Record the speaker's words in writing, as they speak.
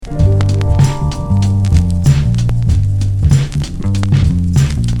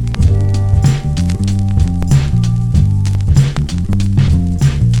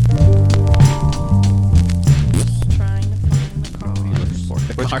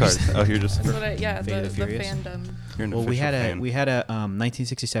cars. Oh, you're just. That's what the Fate of the Furious. fandom. You're an Well, we official had fan. a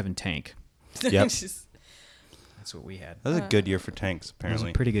 1967 tank. Yep. Just- That's what we had. That was a good year for tanks, It was apparently.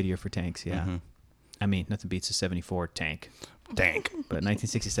 a pretty good year for tanks. Yeah. Mhm. I mean, nothing beats a 74 tank, Tank. but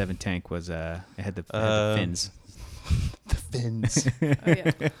 1967 tank was it had the fins. The fins. oh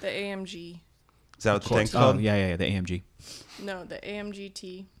yeah, the AMG. Is that what the tank's Oh called? yeah, the AMG. No, the AMG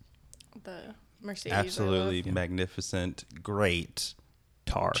T. The Mercedes. Absolutely magnificent, great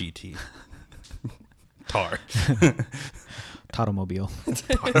Tar. GT. Tar. Tautomobile.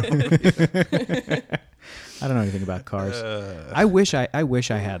 I don't know anything about cars. Uh, I wish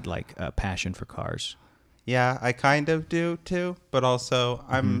I had like a passion for cars. Yeah, I kind of do too, but also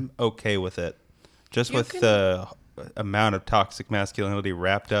I'm okay with it. Just You with can- the amount of toxic masculinity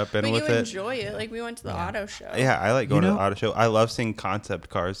wrapped up in But with you it. enjoy it. Like we went to the auto show. Yeah, I like going to know- the auto show. I love seeing concept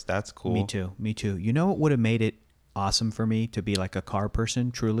cars. That's cool. Me too. Me too. You know what would have made it awesome for me to be like a car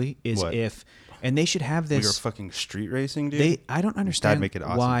person truly is What? if and they should have We were this fucking street racing, dude. I don't understand make it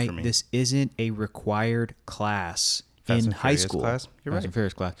awesome why for me. this isn't a required class Fast in and high Furious school. class? You're Fast right. and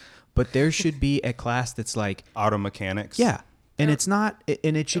Furious class. But there should be a class that's like Auto mechanics. yeah, and There- it's not and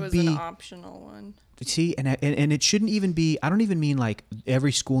it It should was be an optional one. see and it shouldn't even be I don't even mean like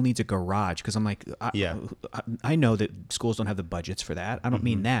every school needs a garage because I'm like I know that schools don't have the budgets for that. I don't Mm-hmm.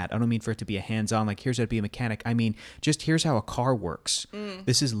 mean that. I don't mean for it to be a hands-on like here's how to be a mechanic. I mean just here's how a car works.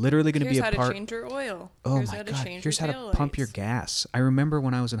 This is literally going to Here's be how a part to change your oil. Oh Here's my how to god! change Here's how your to pump your taillights. gas. I remember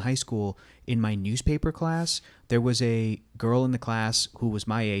when I was in high school, in my newspaper class, there was a girl in the class who was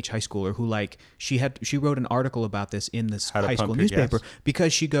my age, high schooler, who like she wrote an article about this in this How to high pump school your newspaper gas.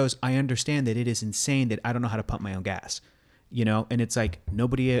 because she goes, I understand that it is insane that I don't know how to pump my own gas, you know, and it's like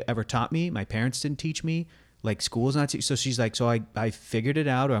nobody ever taught me. My parents didn't teach me. Like school's not. So she's like, so I figured it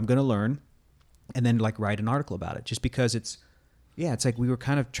out, or I'm gonna learn, and then like write an article about it, just because it's. Yeah, it's like we were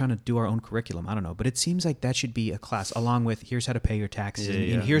kind of trying to do our own curriculum. I don't know, but it seems like that should be a class along with here's how to pay your taxes and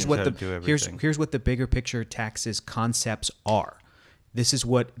here's Here's what how the to do here's everything. here's what the bigger picture taxes concepts are. This is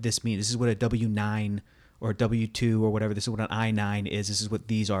what this means. This is what a W-9 or a W-2 or whatever. This is what an I-9 is. This is what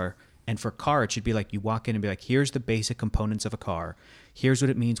these are. And for car, it should be like you walk in and be like, here's the basic components of a car. Here's what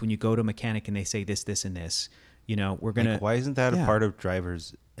it means when you go to a mechanic and they say this, this, and this. You know, we're gonna. Like, why isn't that Yeah. a part of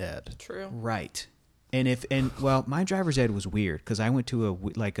driver's ed? True. Right. Well, my driver's ed was weird because I went to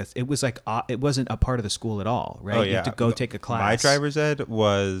it wasn't a part of the school at all, right? Oh You yeah. have to go take a class. My driver's ed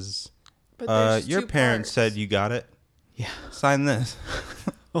was. But there's Your two parents parts. said you got it. Yeah. Sign this.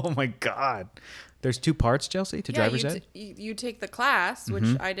 Oh my God. There's two parts, Chelsea, to driver's ed. You take the class, which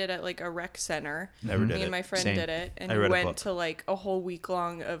I did at like a rec center. Never did Me it. and my friend Same. did it, and I we read a went book. to like a whole week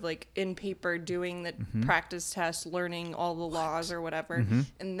long of like in paper doing the practice test, learning all the laws or whatever,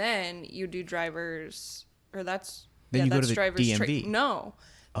 and then you do drivers, or that's Then you go that's to the driver's DMV. No,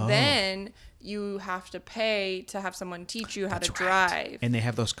 then you have to pay to have someone teach you how to drive. And they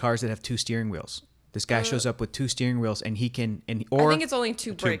have those cars that have two steering wheels. This guy shows up with two steering wheels, and he can I or think it's only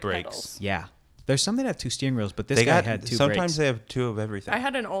two brake brakes. pedals. yeah. There's some that have two steering wheels, but this They guy got. had two Sometimes brakes. they have two of everything. I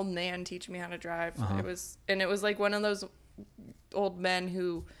had an old man teach me how to drive. It was like one of those old men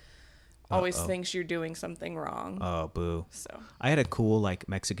who always thinks you're doing something wrong. Oh, boo. So I had a cool like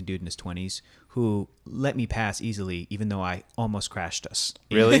Mexican dude in his 20s who let me pass easily, even though I almost crashed us.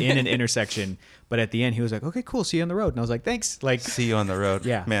 Really? in an intersection. But at the end, he was like, "Okay, cool. See you on the road." And I was like, "Thanks." Like, See you on the road.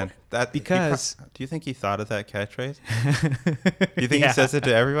 Yeah. Man, that Because- do you think he thought of that catchphrase? Do you think Yeah. he says it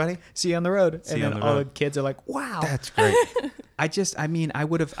to everybody? see you on the road. See And you then on the all road. the kids are like, "Wow." That's great. I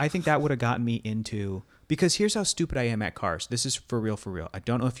think that would have gotten me into, because here's how stupid I am at cars. This is for real, for real. I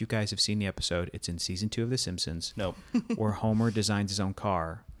don't know if you guys have seen the episode. It's in season 2 of The Simpsons. Nope. Where Homer designs his own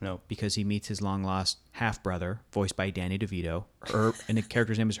car. Nope. Because he meets his long lost half brother, voiced by Danny DeVito. Herb, and the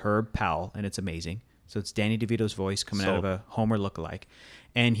character's name is Herb Powell, and it's amazing. So it's Danny DeVito's voice coming out of Sold. a Homer lookalike.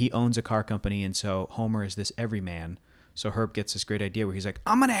 And he owns a car company, and so Homer is this everyman. So Herb gets this great idea where he's like,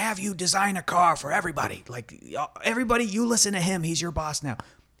 I'm going to have you design a car for everybody. Like, everybody, you listen to him. He's your boss now.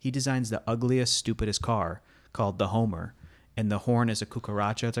 He designs the ugliest, stupidest car called the Homer. And the horn is a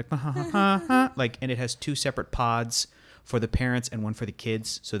cucaracha. It's like, like, and it has two separate pods for the parents and one for the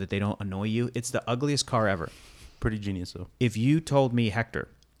kids so that they don't annoy you. It's the ugliest car ever. Pretty genius though. If you told me, Hector,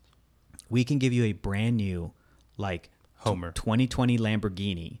 we can give you a brand new, like, Homer. 2020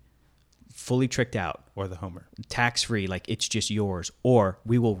 Lamborghini, fully tricked out, Or the Homer. tax-free, like it's just yours, or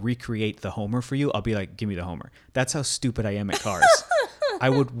we will recreate the Homer for you, I'll be like, give me the Homer. That's how stupid I am at cars. I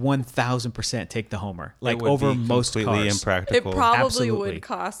would 1000% take the Hummer, like It would over be most completely cars. It impractical. probably Absolutely. would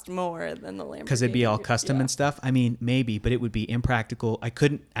cost more than the Lamborghini. Because it'd be all custom Yeah. and stuff. I mean, maybe, but it would be impractical. I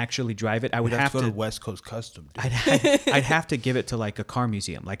couldn't actually drive it. I would We'd have go to. to West Coast Custom. Dude. I'd have to give it to like a car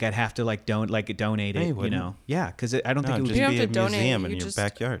museum. Like I'd have to like donate No, it. you You wouldn't. know, yeah, because I don't No, think it would just You be. don't be have a to donate, museum in you your just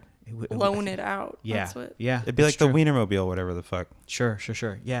backyard. Loan it out. Yeah, That's what. yeah. It'd be like that's the true. Wienermobile, whatever the fuck. Sure.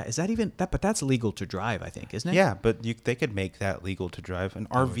 Yeah, is that even that? But that's legal to drive, I think, isn't it? Yeah, but they could make that legal to drive. An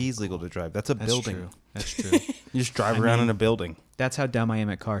RV's legal to drive. That's a that's building. true. That's true. You just drive I around mean- in a building. That's how dumb I am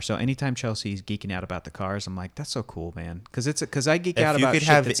at cars. So anytime Chelsea's geeking out about the cars, I'm like, that's so cool, man. Because I geek out If you about could shit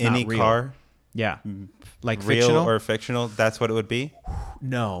have that's any not real. car, Yeah, like real fictional or fictional, that's what it would be.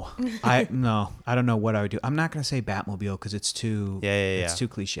 No, I don't know what I would do. I'm not gonna say Batmobile because it's too Yeah. it's too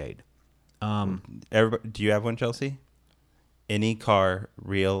cliched. Everybody, do you have one, Chelsea? Any car,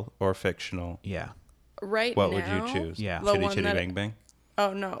 real or fictional? Yeah, Right What now, would you choose? Yeah. the Chitty one Chitty that- Bang Bang.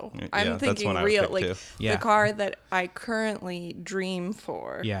 Oh no, Yeah, I'm that's thinking one I would real. pick, Like too. Yeah. the car that I currently dream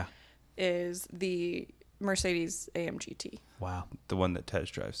for yeah. is the Mercedes AMG GT. Wow, The one that Tej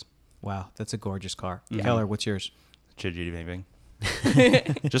drives. that's a gorgeous car. Yeah. Keller, what's yours? Chitty Chitty Bang Bang.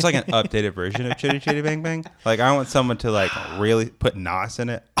 Just like an updated version of Chitty Chitty Bang Bang. Like I want someone to like really put NOS in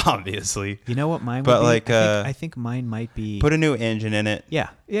it, obviously. You know what mine would But, be? like, I think mine might be. Put a new engine in it. yeah.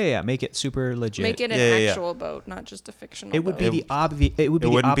 Make it super legit. Make it an Yeah, yeah. actual boat, not just a fictional. It would be boat. the obvious. It would be It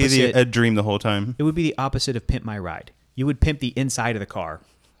the wouldn't be opposite. a dream the whole time. It would be the opposite of Pimp My Ride. You would pimp the inside of the car,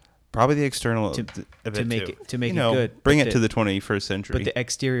 Probably the external To- of to it make too. it- to make You it know, good, Bring but it to the- the 21st century. but the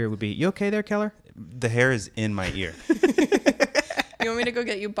exterior would be. You okay there, Keller? The hair is in my ear. You want me to go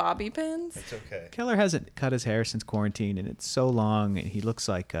get you bobby pins? It's okay. Keller hasn't cut his hair since quarantine, and it's so long, and he looks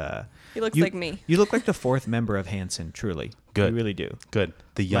like He looks you- like me. You look like the fourth member of Hanson, truly. Good. You really do. Good.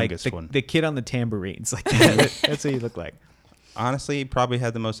 The youngest like one. the kid on the tambourines. Like that. That's what you look like. Honestly, he probably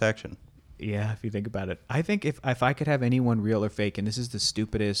had the most action. Yeah, if you think about it. I think if I could have anyone real or fake, and this is the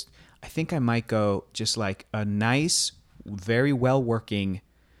stupidest, I think I might go just like a nice, very well working,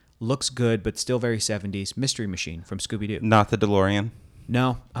 looks good but still very 70s Mystery Machine from Scooby Doo. Not the DeLorean.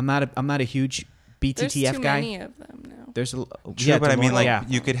 No, I'm not a huge There's BTTF too guy. many of them now. There's a True, but I mean, DeLorean, like, yeah.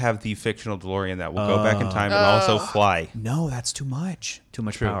 you could have the fictional DeLorean that will go back in time and also fly. No, that's too much. Too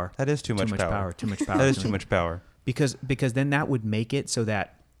much True. power. That is too much power. Too much power. That is too much power. Because then that would make it so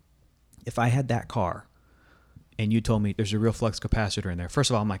that if I had that car and you told me there's a real flux capacitor in there, first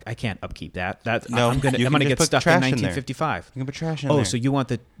of all, I'm like, I can't upkeep that. No, I'm you gonna can just get put stuck in trash in there. 1955. You can put trash in Oh, there. so you want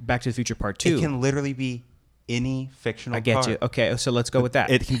the Back to the Future Part 2? It can literally be any fictional I get car. you. Okay, so let's go with that.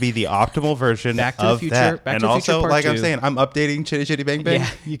 It can be the optimal version Back to the of Future- that. Back and to the Future also, Part like I'm 2. saying, I'm updating Chitty Chitty Bang Bang. Yeah,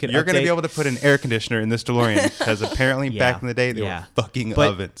 you can You're going to update- be able to put an air conditioner in this DeLorean because apparently Yeah, back in the day they yeah. were fucking But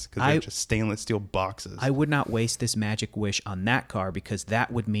ovens because I- they're just stainless steel boxes. I would not waste this magic wish on that car because that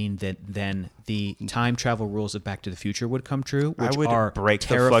would mean that then the time travel rules of Back to the Future would come true, which I would are break the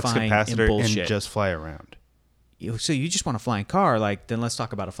flux terrifying capacitor and bullshit. just fly around. So you just want a flying car? Like, then let's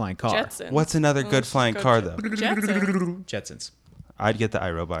talk about a flying car. Jetsons. What's another good Let's flying go car to- though? Jetsons. Jetsons. I'd get the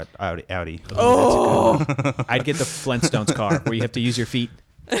iRobot Audi. I'd get the Flintstones car where you have to use your feet.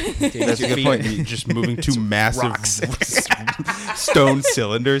 That's a good point. You're just moving two massive stone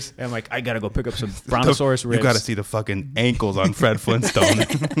cylinders. And I'm like, I gotta go pick up some brontosaurus ribs. You got to see the fucking ankles on Fred Flintstone.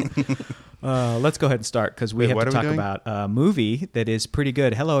 Let's go ahead and start because we Wait, have what to are we talk doing? about a movie that is pretty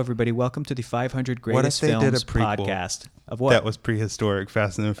good. Hello, everybody. Welcome to the 500 Greatest they did a Films prequel podcast. Of what? That was prehistoric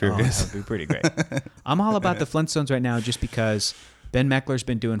Fast and the Oh, Furious. that would be pretty great. I'm all about the Flintstones right now just because Ben Meckler's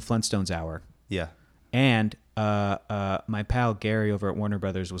been doing Flintstones Hour. Yeah. And my pal Gary over at Warner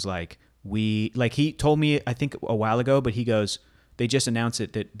Brothers was like, he told me, I think a while ago, but he goes, they just announced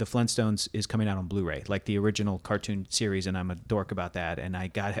it that the Flintstones is coming out on Blu-ray, like the original cartoon series, and I'm a dork about that. And I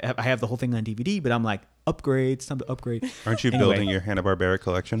have the whole thing on DVD, but I'm like, upgrade, time to upgrade. Aren't you Anyway. building your Hanna-Barbera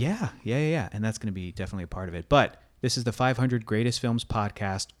collection? Yeah. And that's going to be definitely a part of it. But this is the 500 Greatest Films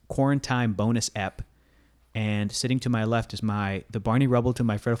podcast, quarantine bonus ep. And sitting to my left is the Barney Rubble to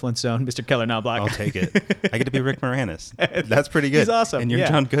my Fred Flintstone, Mr. Keller Knobloch. I'll take it. I get to be Rick Moranis. That's pretty good. He's awesome. And you're Yeah.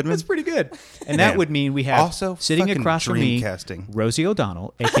 John Goodman? That's pretty good. And Man. that would mean we have Also sitting fucking across from me, dreamcasting. Rosie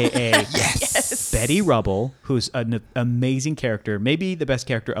O'Donnell, a.k.a. Betty Rubble, who's an amazing character. Maybe the best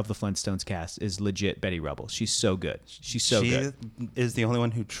character of the Flintstones cast is legit Betty Rubble. She's so good. She's so she good. is the only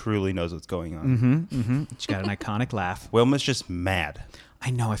one who truly knows what's going on. She's got an iconic laugh. Wilma's just mad. I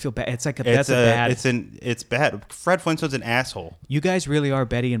know. I feel bad. It's like It's bad. it's bad. Fred Flintstone's an asshole. You guys really are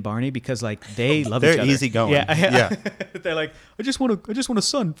Betty and Barney because like they love They're each other. easygoing. Yeah. Yeah. They're like, I just want a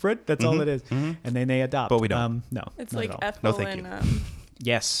son, Fred. That's all it is. And then they adopt. But we don't. No. It's not like at all. Ethel No, thank and you.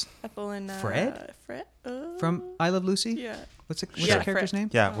 Yes. Ethel and Fred? Fred From I Love Lucy. Yeah. What's the Sure. character's name?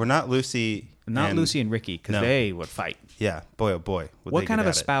 Yeah, we're not Lucy. Not Lucy and Ricky, because No. they would fight. Yeah, boy, oh boy. would What they kind get of a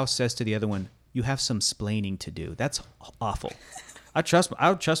at it. spouse says to the other one, "You have some splaining to do"? That's awful. I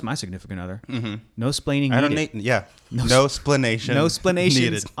would trust my significant other. Mm-hmm. No splaining needed. I don't need. Yeah, no explanation. No explanations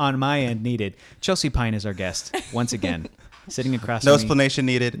needed. on my end needed. Chelsea Pine is our guest once again, sitting across No from me. explanation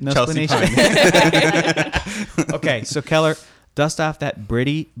needed. No Chelsea explanation. Pine. Okay, so Keller, dust off that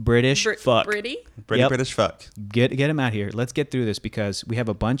British fuck. Britty? Pretty Yep. British fuck. Get him out here. Let's get through this because we have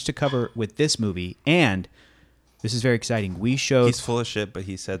a bunch to cover with this movie, and this is very exciting. We showed He's full of shit, but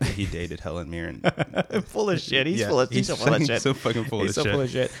he said that he dated Helen Mirren. full of shit. He's Yeah, full of he's so full of shit. so fucking full He's of so shit. full of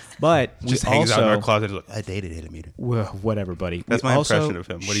shit. But we Just hangs out in our also closet. Like, I dated Helen Mirren. whatever, buddy. That's We my also impression of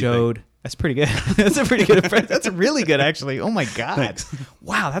him. What do you showed. That's pretty good. That's a pretty good impression. That's really good, actually. Oh my god! Thanks.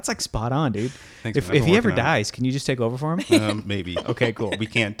 Wow, that's like spot on, dude. Thanks, If man. I've if been he ever working on it. dies, can you just take over for him? Maybe. Okay, cool. We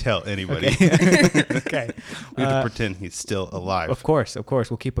can't tell anybody. Okay. We have to pretend he's still alive. Of course.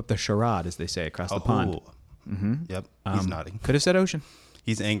 We'll keep up the charade, as they say, across the pond. Mm-hmm. Yep. He's nodding. Could have said ocean.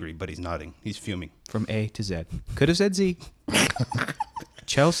 He's angry, but he's nodding. He's fuming. From A to Z. Could have said Z.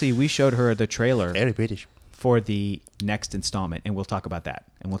 Chelsea, we showed her the trailer Very British. for the next installment, and we'll talk about that.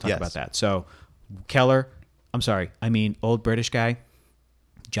 Yes. So, Keller, old British guy,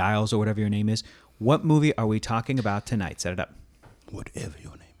 Giles or whatever your name is. What movie are we talking about tonight? Set it up. Whatever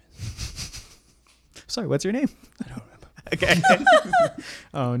your name is. Sorry, what's your name? I don't remember. Okay.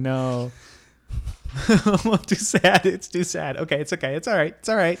 Oh no. Well, too sad. It's too sad. Okay, it's okay. It's all right. It's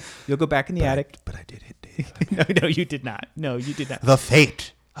all right. You'll go back in the attic. But I did hit Dave. No, you did not. No, you did not. The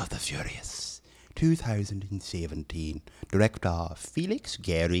Fate of the Furious. 2017. Director Felix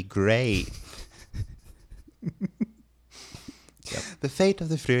Gary Gray. The Fate of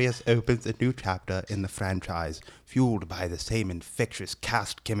the Furious opens a new chapter in the franchise, fueled by the same infectious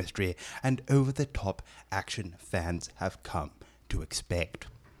cast chemistry and over-the-top action fans have come to expect.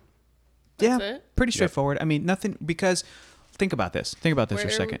 Yeah, That's it? pretty straightforward. I mean, nothing, because think about this. Think about this for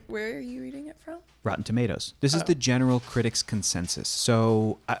a second. Where are you reading it from? Rotten Tomatoes. This is the general critics' consensus.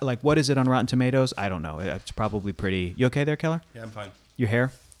 So, what is it on Rotten Tomatoes? I don't know. It's probably pretty. You okay there, Keller? Yeah, I'm fine. Your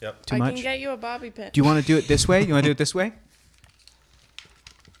hair? Yep. Too I much? can get you a bobby pin. Do you want to do it this way? You want to do it this way?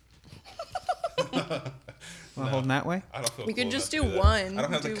 Want to hold them that way? I don't feel We cool could just enough do to that. one. I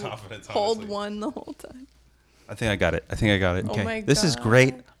don't have the Do- confidence, Hold honestly. one the whole time. I think I got it. Okay. Oh my This is God.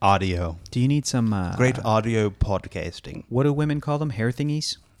 great audio. Do you need some... Great audio podcasting. What do women call them? Hair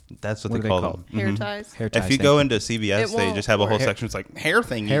thingies? That's what, What they are they call called? them. Hair ties. Hair ties. If you thank go into CVS, It they won't just have a whole work. section. It's like hair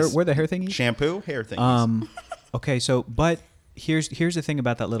thingies. Hair, where are the hair thingies? Shampoo, hair thingies. Okay, so but here's the thing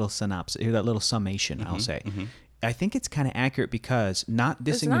about that little synopsis, that little summation. I'll say, I think it's kind of accurate because not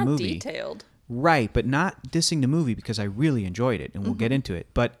It's dissing not the movie, detailed. right? But not dissing the movie because I really enjoyed it, and we'll get into it.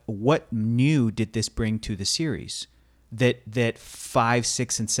 But what new did this bring to the series that 5,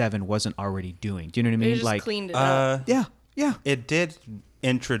 6, and 7 wasn't already doing? Do you know what I They mean? just Like, cleaned it up. yeah, It did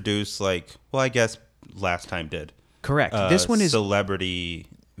introduce I guess last time did. correct. This one is celebrity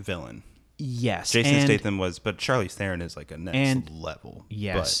villain. yes, Jason and, Statham was, but Charlize Theron is like a next and- level.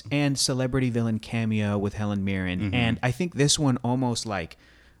 Yes, But and celebrity villain cameo with Helen Mirren, and I think this one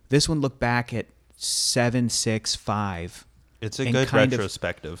looked back at 7, 6, 5. it's a and good kind of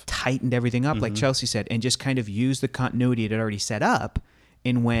retrospective. tightened everything up, like Chelsea said, and just kind of used the continuity it had already set up,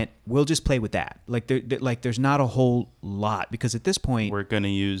 and went, we'll just play with that. There's not a whole lot because at this point, We're gonna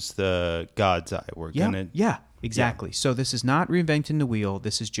use the God's Eye. We're gonna exactly. So this is not reinventing the wheel.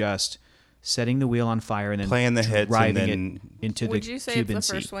 This is just setting the wheel on fire and then Playing the hits and driving then- it into Would the you say Cuban it's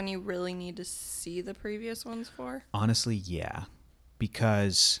the seat. first one you really need to see the previous ones for? Honestly, yeah,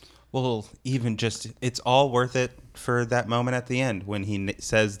 because Well, even just it's all worth it for that moment at the end when he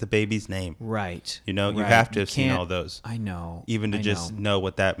says the baby's name. right, You know, you right. have to have seen can't- all those, I know, even to I just know. know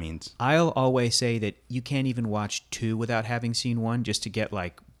what that means. I'll always say that you can't even watch 2 without having seen 1 just to get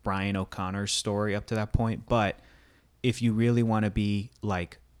like Brian O'Connor's story up to that point. But if you really want to be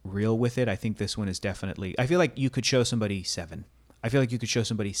like real with it, I think this one is definitely. I feel like you could show somebody 7. I feel like you could show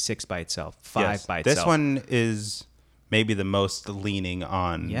somebody 6 by itself, 5 Yes. by itself. This one is maybe the most leaning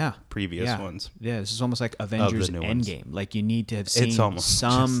on previous yeah. ones. Yeah, this is almost like Avengers new ones. Endgame. Like you need to have seen It's almost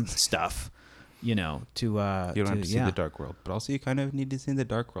some just- stuff, to You don't have to see yeah. the Dark World, but also you kind of need to see the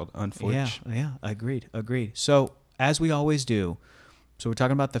Dark World, unfortunately. Yeah, agreed. So, as we always do, so we're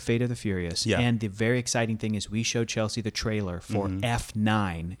talking about the Fate of the Furious. Yeah. And the very exciting thing is we showed Chelsea the trailer for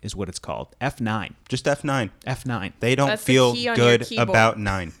F9 is what it's called. F9. Just F9. F9. They don't That's the feel key on your good keyboard. about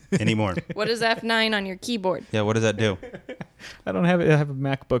 9 anymore. What is F9 on your keyboard? Yeah, what does that do? I don't have it. I have a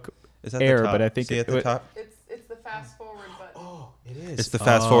MacBook Is that Air, the top? but I think See it, at the top? It's the fast forward button. It's the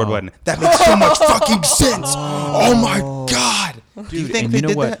fast forward one. That makes so much fucking sense. Oh my god. Do you think and they you know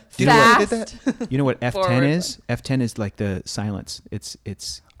did what? that? Do you know they did that? You know what F10 Forward. is? F10 is like the silence.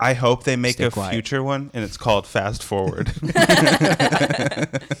 It's I hope they make Stay a quiet. future one and it's called Fast Forward.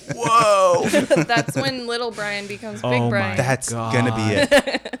 whoa. That's when little Brian becomes Big Oh my Brian. That's God. gonna be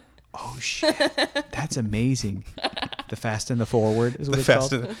it. Oh shit. That's amazing. The fast and the forward is what The it's fast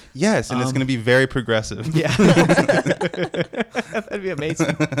called. and, yes, and it's gonna be very progressive. Yeah. That'd be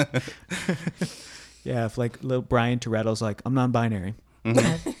amazing. Yeah, if like little Brian Toretto's like, I'm non-binary.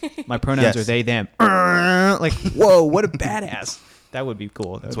 My pronouns Yes. are they, them. Like, whoa, what a badass. That would be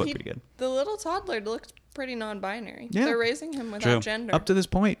cool. That would be pretty good. The little toddler looks pretty non-binary. Yeah. They're raising him without True. gender. Up to this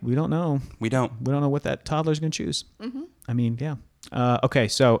point, we don't know. We don't. We don't know what that toddler's going to choose. Mm-hmm. I mean, yeah. Okay,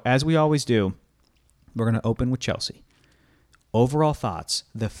 so as we always do, we're going to open with Chelsea. Overall thoughts,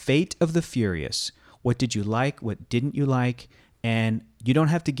 The Fate of the Furious. What did you like? What didn't you like? And you don't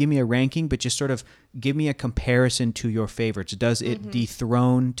have to give me a ranking, but just sort of give me a comparison to your favorites. Does it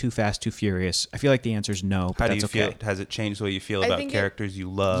dethrone Too Fast, Too Furious? I feel like the answer is no, but How do that's you feel? okay. Has it changed the way you feel I about think characters you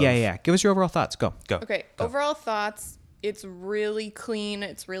love? Yeah. Give us your overall thoughts. Go. Go. Okay, overall thoughts. It's really clean.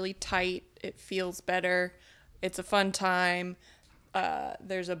 It's really tight. It feels better. It's a fun time.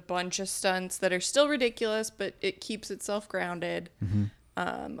 There's a bunch of stunts that are still ridiculous, but it keeps itself grounded.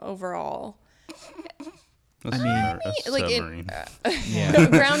 Overall, A like it- submarine. Yeah.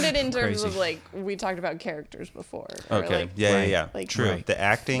 grounded in terms Crazy. of like we talked about characters before. or, Okay. like, Yeah. Like- True. Right. The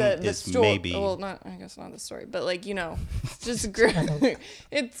acting the is story. maybe. Well, not I guess not the story, but like it's just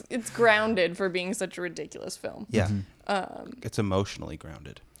it's grounded for being such a ridiculous film. Yeah. It's emotionally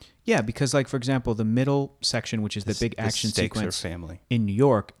grounded. Yeah, because like for example, the middle section, which is the big The action stakes are sequence family. in New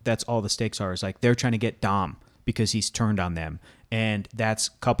York, that's all the stakes are. Is like they're trying to get Dom because he's turned on them, and that's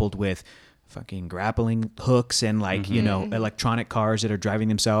coupled with fucking grappling hooks and like electronic cars that are driving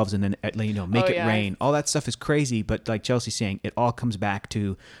themselves, and then make Oh, it yeah. rain. All that stuff is crazy, but like Chelsea's saying, it all comes back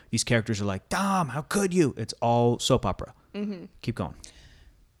to these characters are like, Dom, how could you? It's all soap opera. Mm-hmm. Keep going.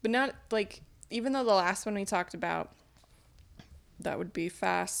 But not like even though the last one we talked about, that would be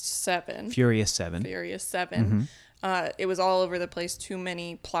Fast 7. Furious 7. Furious 7. It was all over the place, too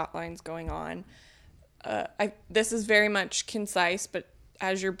many plot lines going on. This is very much concise, but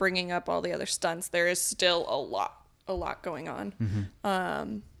as you're bringing up all the other stunts, there is still a lot going on.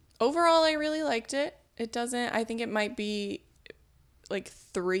 Overall, I really liked it. I think it might be like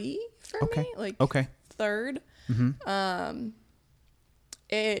 3 for Okay. me, like Okay. third.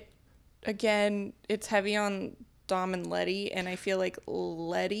 It's heavy on Dom and Letty, and I feel like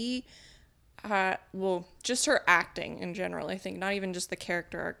Letty, just her acting in general, I think, not even just the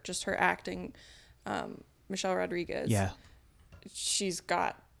character arc, just her acting, Michelle Rodriguez. Yeah. She's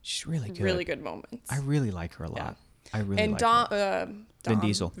She's really good. moments. I really like her a lot. Yeah. I really And like her. Vin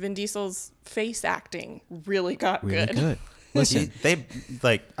Diesel. Vin Diesel's face acting really got Really good. good. Listen, They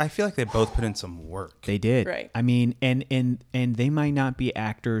like. I feel like they both put in some work. they did. Right. I mean, and they might not be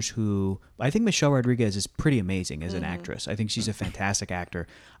actors who. I think Michelle Rodriguez is pretty amazing as an actress. I think she's a fantastic actor.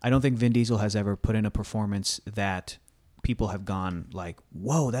 I don't think Vin Diesel has ever put in a performance that people have gone like,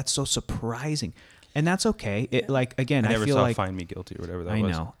 "Whoa, that's so surprising," and that's okay. It like again, I never feel saw like Find Me Guilty or whatever that I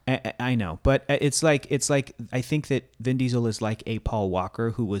was. know, I know, but it's like I think that Vin Diesel is like a Paul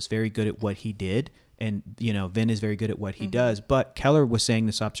Walker who was very good at what he did, and Vin is very good at what he does. But Keller was saying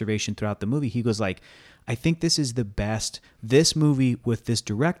this observation throughout the movie. He goes like, I think this is the best. This movie with this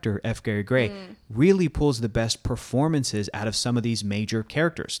director, F. Gary Gray, really pulls the best performances out of some of these major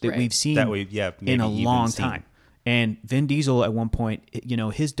characters that Right. we've seen That we- in a maybe even long seen. time. And Vin Diesel at one point,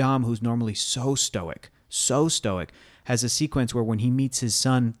 his Dom, who's normally so stoic, has a sequence where when he meets his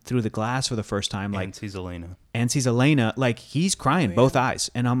son through the glass for the first time, like, And sees Elena. and sees Elena, like he's crying both eyes.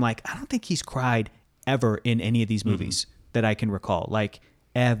 And I'm like, I don't think he's cried ever in any of these movies that I can recall, like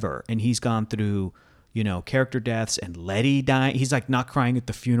ever. And he's gone through, character deaths and Letty dying. He's like not crying at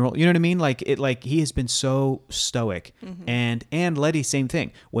the funeral. You know what I mean? Like he has been so stoic. And Letty, same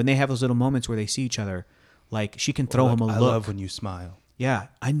thing. When they have those little moments where they see each other, like she can throw him a I look. love when you smile. Yeah,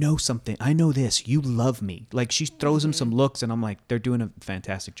 I know something. I know this. You love me. Like she throws him some looks, and I'm like, they're doing a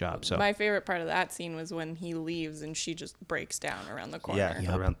fantastic job. So My favorite part of that scene was when he leaves and she just breaks down around the corner.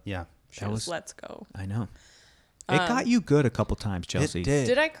 Yeah. She that just was- lets go. I know. It got you good a couple times, Chelsea. It did.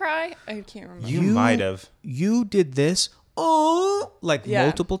 Did I cry? I can't remember. You might have. You did this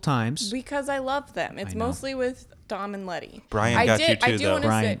multiple times. Because I love them. It's I know. mostly with Dom and Letty. Brian I got did, you too, I do though. want to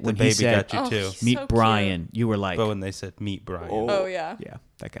Brian, say. when The he baby said, got you Oh, too. he's Meet so Brian, you were like, But when they said meet Brian. Oh yeah. yeah,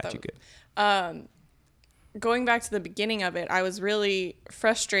 that got you good. Going back to the beginning of it, I was really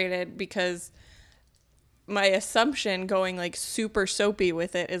frustrated because my assumption going like super soapy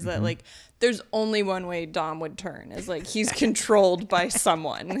with it is that like there's only one way Dom would turn is like he's controlled by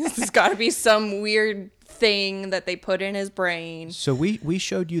someone. There's got to be some weird thing that they put in his brain. So we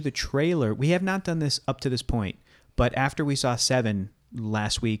showed you the trailer. We have not done this up to this point, but after we saw 7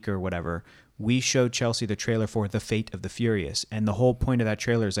 last week or whatever, we showed Chelsea the trailer for The Fate of the Furious, and the whole point of that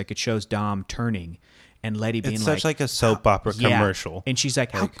trailer is like it shows Dom turning and Letty being It's like, such like a soap opera yeah. commercial. And she's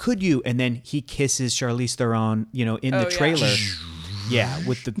like, how could you? And then he kisses Charlize Theron, in the Oh, trailer. Yeah,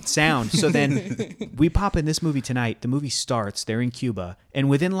 with the sound. So then we pop in this movie tonight. The movie starts. They're in Cuba. And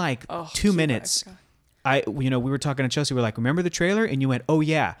within like 2 Cuba, minutes, I forgot. we were talking to Chelsea. We're like, remember the trailer? And you went, oh,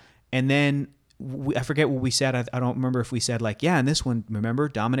 yeah. And then I forget what we said. I don't remember if we said like, yeah, in this one, remember,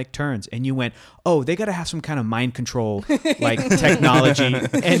 Dominic turns. And you went, oh, they got to have some kind of mind control like technology.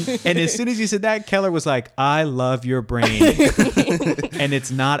 And as soon as you said that, Keller was like, I love your brain. And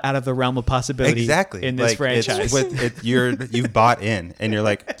it's not out of the realm of possibility Exactly. in this franchise. You've bought in, and you're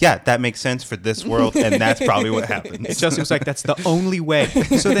like, yeah, that makes sense for this world, and that's probably what happens. And Chelsea was like, that's the only way.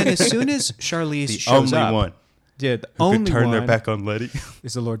 So then as soon as Charlize The shows only up, one yeah, the who only could turn one their back on Letty.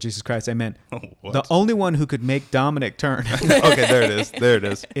 is the Lord Jesus Christ. I meant What? the only one who could make Dominic turn Okay, there it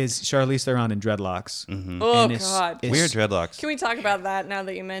is. is Charlize Theron in dreadlocks. Oh, And it's- God. it's Weird dreadlocks. Can we talk about that now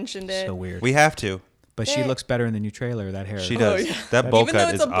that you mentioned it? So weird. We have to. But she looks better in the new trailer. That hair. She does. yeah. That bowl Even though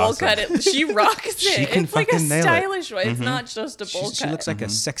cut it's is a bowl awesome. cut, she rocks it. She can It's like a fucking nail it. stylish way. It's not just a bowl cut. She looks like a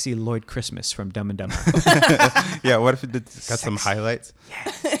sexy Lloyd Christmas from Dumb and Dumber. Yeah, what if it got some highlights?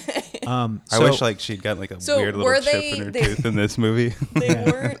 I So- wish like she'd got like a So weird were little chip they- in her they- tooth in this movie. They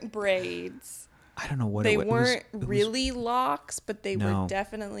weren't braids. I don't know what They it was. weren't It was really locks, but they No. were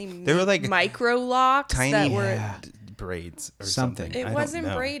definitely They were like micro locks Tiny that were. braids or Something. something. It I don't wasn't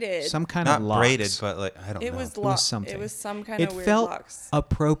know. braided. some kind Not of locks. braided, but like I don't it know. was It locked. was something. It was some kind It of weird felt locks.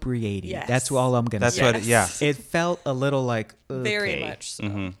 appropriating. Yes. That's all I'm gonna That's say. what. It, yeah. Yes. It felt a little like Very okay. much so.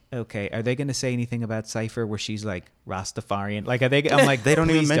 Mm-hmm. Okay, are they going to say anything about Cypher where she's like Rastafarian? Like, are they? I'm like, They don't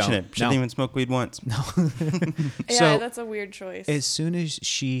even please mention don't. it. She didn't even smoke weed once. Yeah, So- that's a weird choice. As soon as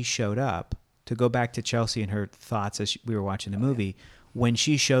she showed up, to go back to Chelsea and her thoughts as we were watching the movie, when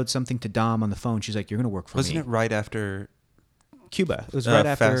she showed something to Dom on the phone, she's like, "You're going to work for Wasn't me." it right after? Cuba. It was right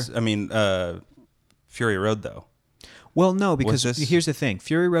after. Fury Road though. Well, no, because this- here's the thing: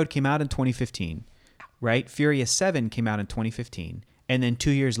 Fury Road came out in 2015, right? Furious 7 came out in 2015, and then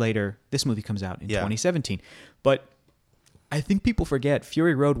 2 years later, this movie comes out in Yeah. 2017. But I think people forget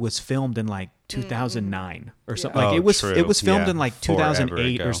Fury Road was filmed in like 2009 or something. Yeah. Like Oh, it was true. it was filmed Yeah. in like Forever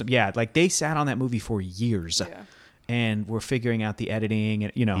 2008 or ago. something. Yeah, like they sat on that movie for years. Yeah. And we're figuring out the editing,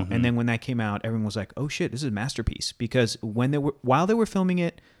 and and then when that came out, everyone was like, "Oh shit, this is a masterpiece!" Because while they were filming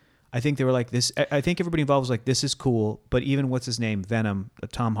it, I think they were like this. I think everybody involved was like, "This is cool," but even what's his name, Venom,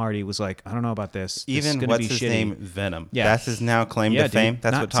 Tom Hardy, was like, "I don't know about this. This is Even gonna what's be his shitty." name? Venom. Yeah. That's his now claim Yeah, to dude. fame.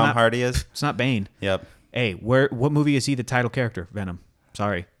 That's Not- what it's Tom not- Hardy is. It's not Bane. Yep. Hey, what movie is he the title character? Venom.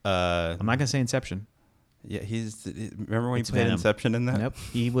 Sorry, Uh, I'm not gonna say Inception. yeah, remember when It's he played Venom. Inception in that? Nope,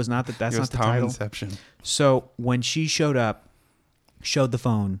 he was not. That's He not was the Tom title. Inception. So when she showed up, showed the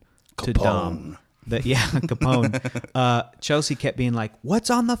phone to Dom. Capone. Chelsea kept being like, "What's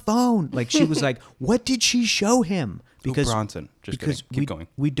on the phone?" Like she was like, "What did she show him?" Because Bronson. Just because kidding. Keep going.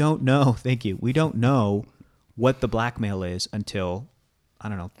 we don't know. Thank you. We don't know what the blackmail is until I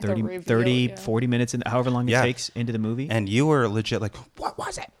don't know 30, reveal, 30 yeah. 40 minutes, in, however long it Yeah. takes into the movie. And you were legit like, what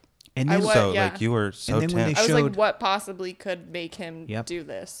was it? And I then, was- So yeah. like you were so And then when they tense. I was showed- like, what possibly could make him Yep. do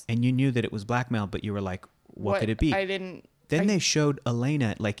this? and you knew that it was blackmail, but you were like, "What could it be?" I didn't. Then I, they showed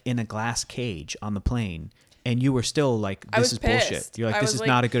Elena like in a glass cage on the plane, and you were still like, I "This was is bullshit." pissed. You're like, I "This was is like,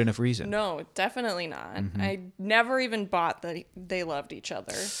 not a good enough reason." No, definitely not. Mm-hmm. I never even bought that they loved each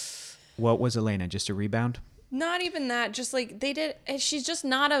other. What was Elena? Just a rebound? Not even that. Just like they did. She's just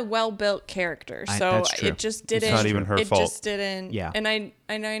not a well-built character. So that's true. it just didn't. not even her it fault. just didn't. Yeah. And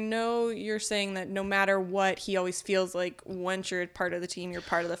I know you're saying that no matter what, he always feels like once you're part of the team, you're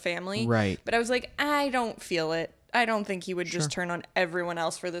part of the family. Right. But I was like, I don't feel it. I don't think he would just turn on everyone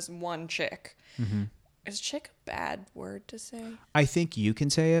else for this one chick. Mm-hmm. Is chick a bad word to say? I think you can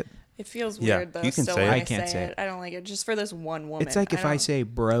say it. It feels Yeah, weird though. you can still say when it. I I can't say say it. it. I don't like it. Just for this one woman. It's like if I don't- say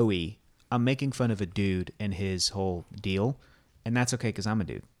broy, I'm making fun of a dude and his whole deal, and that's okay because I'm a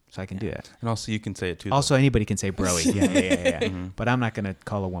dude, so I can do that. And also you can say it too. though. Also, anybody can say broy. Yeah. But I'm not gonna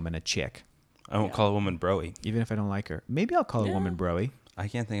call a woman a chick, I won't call a woman broy. even if I don't like her. Maybe I'll call a woman broy. I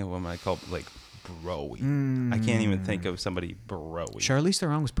can't think of a woman I call like broy. I can't even think of somebody broy. Charlize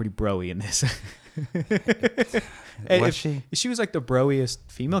Theron was pretty broy in this. Was If she was like the broiest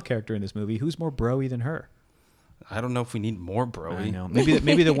female character in this movie, who's more broy than her? I don't know if we need more I broy. know.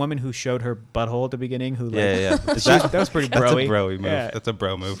 Maybe the woman who showed her butthole at the beginning, who like, Yeah. that was pretty That's a broy. broy move. Yeah. That's a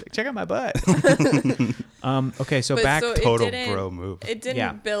bro move. Check out my butt. Okay, so But back. so it Total didn't- bro move. It didn't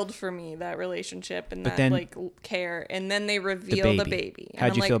Yeah. build for me, that relationship and But that then- like care. And then they reveal the baby. And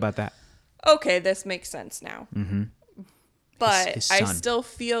How'd I'm you like, feel about that? okay, this makes sense now. Mm-hmm. But His I son. still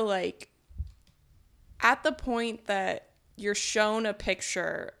feel like at the point that you're shown a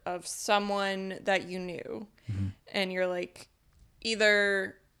picture of someone that you knew Mm-hmm. and you're like,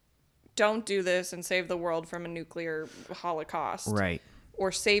 either don't do this and save the world from a nuclear holocaust, Right.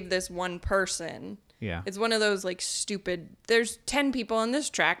 or save this one person. Yeah. It's one of those like stupid, there's 10 people on this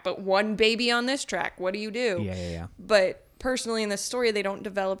track, but one baby on this track. What do you do? Yeah. But personally in this story, they don't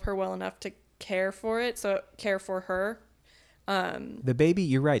develop her well enough to care for her. The baby,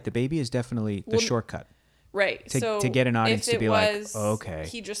 you're right. The baby is definitely the Well, shortcut. Right. To get an audience if to be it like, was, "Oh, okay."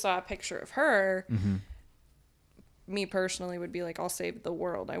 he just saw a picture of her. Mm-hmm. Me personally would be like, I'll save the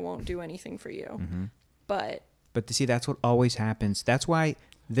world. I won't do anything for you. Mm-hmm. But But see, that's what always happens. That's why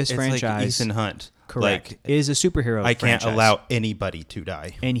this It's franchise, like Ethan Hunt. correct, Like, is a superhero. I can't franchise. allow anybody to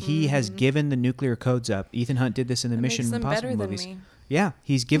die. And he has given the nuclear codes up. Ethan Hunt did this in the That makes Mission them Impossible better than movies. me. Yeah,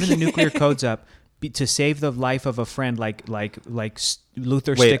 he's given the nuclear codes up to save the life of a friend, like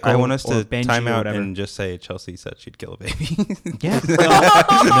Luther Wait, Stickle I want us or to Benji time or out whatever. and just say Chelsea said she'd kill a baby. Yeah,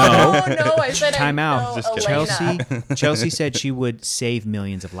 Oh, no, I said time I out. know Just Elena. Chelsea said she would save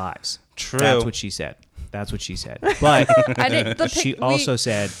millions of lives. True. That's what she said. But I didn't, she also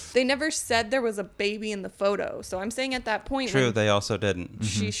said, they never said there was a baby in the photo. So I'm saying at that point, True, when they also didn't.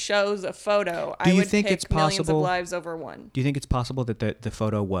 she shows a photo, Do I you would think pick it's millions of possible- lives over one. "Do you think it's possible that the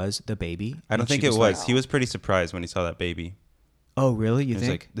photo was the baby?" I don't And think she it was. like, He was pretty surprised when he saw that baby. "Oh, really? You He was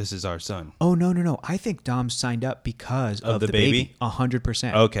think?" like, "This is our son." Oh no! I think Dom signed up because of the the baby?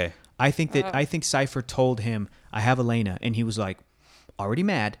 100%. Okay. I think Cypher told him, "I have Elena," and he was like, already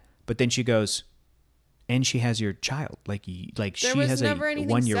mad. But then she goes, "And she has your child. Like There she was has never a anything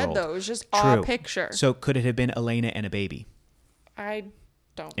 1-year-old." said though. It was just True. a picture. So could it have been Elena and a baby? I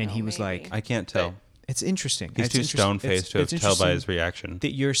don't. And know, he was maybe. like, I can't tell. It's interesting. He's It's too interest- stone-faced to have it's tell by interesting his reaction.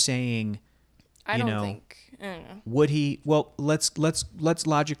 that you're saying, I you don't know, think. I don't know. would he? Well, let's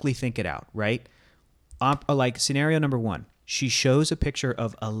logically think it out, right? Like scenario number 1, she shows a picture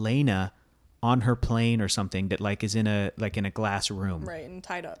of Elena on her plane or something that like is in a glass room, Right, and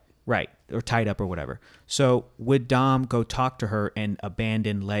tied up. right, or tied up or whatever. So would Dom go talk to her and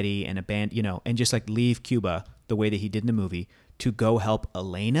abandon Letty and and just like leave Cuba the way that he did in the movie to go help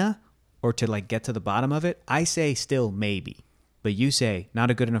Elena or to like get to the bottom of it? I say still maybe, but you say not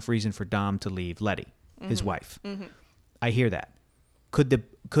a good enough reason for Dom to leave Letty, his wife. I hear that. Could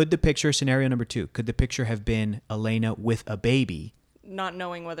the picture, scenario number 2, could the picture have been Elena with a baby? Not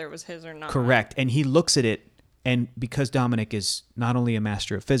knowing whether it was his or not. Correct. And he looks at it, and because Dominic is not only a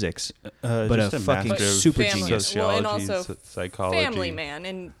master of physics, but just a fucking master of super family. genius. sociology, Well, and also psychology. family man.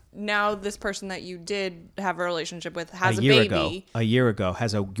 And now this person that you did have a relationship with has a year baby. a year ago,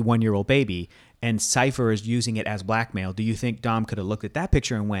 has a 1-year-old baby, and Cypher is using it as blackmail. Do you think Dom could have looked at that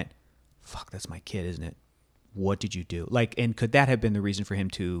picture and went, "Fuck, that's my kid, isn't it? What did you do?" Like, and could that have been the reason for him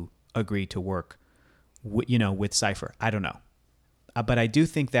to agree to work, with Cypher? I don't know. But I do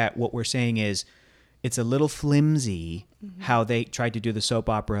think that what we're saying is it's a little flimsy how they tried to do the soap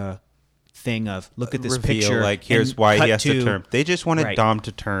opera thing of look at this Reveal, picture. like here's and why cut he has to turn. They just wanted Right. Dom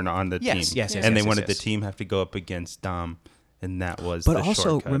to turn on the Yes, team. yes, and they yes, wanted yes. the team have to go up against Dom, and that was But the also,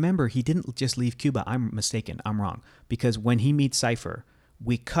 shortcut. remember, he didn't just leave Cuba. I'm mistaken. I'm wrong. Because when he meets Cypher,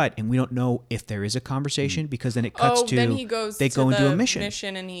 we cut and we don't know if there is a conversation because then it cuts to then he goes they to go and do the a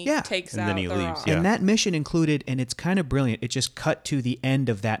mission. and he Yeah. takes And out then he the leaves, rock. yeah. And that mission included, and it's kind of brilliant, it just cut to the end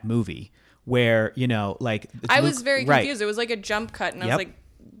of that movie where, like... I Luke- was very right. confused. It was like a jump cut, and I Yep. was like,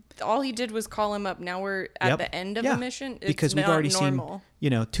 all he did was call him up. Now we're at Yep. the end of Yeah. the mission. It's Because we've not already normal. seen,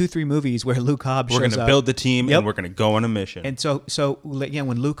 2-3 movies where Luke Hobbs we're shows going to up. build the team, Yep. and we're going to go on a mission. And so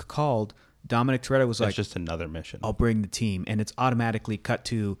when Luke called, Dominic Toretto was it's like, just another mission. I'll bring the team, and it's automatically cut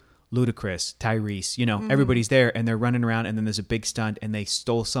to Ludacris, Tyrese, Mm-hmm. everybody's there and they're running around, and then there's a big stunt, and they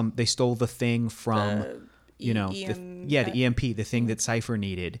stole the thing from the EMP, the thing that Cypher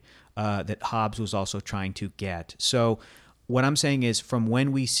needed, that Hobbs was also trying to get. So what I'm saying is, from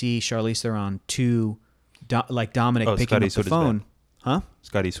when we see Charlize Theron to Dominic picking Scott up Eastwood the is phone, bad. huh?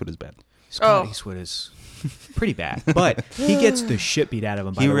 Scott Eastwood is bad. Scott Oh. Eastwood is pretty bad, but he gets the shit beat out of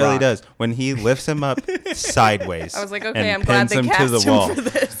him by He The really Rock. does. When he lifts him up sideways, I was like, okay, and I'm glad pins they him to cast the him wall. for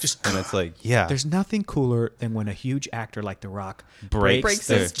this. And it's like, yeah, There's nothing cooler than when a huge actor like The Rock Breaks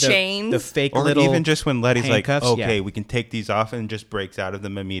his chains. the fake or little even just when Letty's like, handcuffs, okay, yeah. we can take these off, and just breaks out of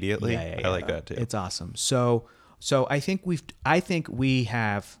them immediately. Yeah. I like that too. It's awesome. So So I think we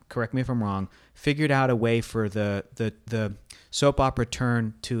have, correct me if I'm wrong, figured out a way for the soap opera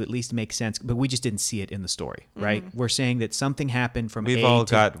turn to at least make sense, but we just didn't see it in the story, right? We're saying that something happened from We've A all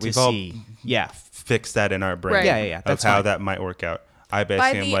to, got- to we've all- C. Yeah. Fix that in our brain. Right. Yeah. Of That's how fine. that might work out. I By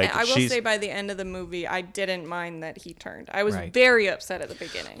basically am the, like, I will she's say by the end of the movie, I didn't mind that he turned. I was Right. very upset at the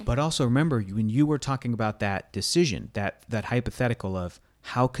beginning. But also remember, when you were talking about that decision, that hypothetical of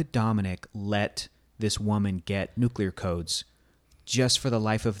how could Dominic let this woman get nuclear codes just for the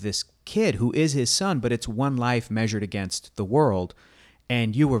life of this kid who is his son, but it's one life measured against the world.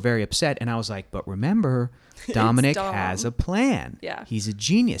 And you were very upset. And I was like, but remember, Dominic Dom. has a plan. Yeah. He's a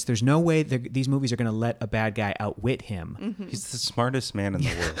genius. There's no way these movies are going to let a bad guy outwit him. he's the smartest man in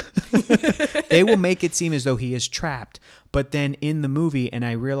the world. They will make it seem as though he is trapped. But then in the movie, and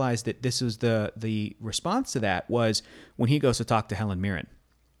I realized that this was the response to that was when he goes to talk to Helen Mirren.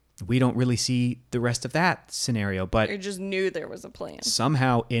 We don't really see the rest of that scenario, but I just knew there was a plan.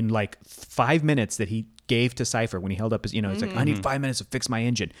 somehow in like 5 minutes that he gave to Cypher when he held up his, he's like, I need 5 minutes to fix my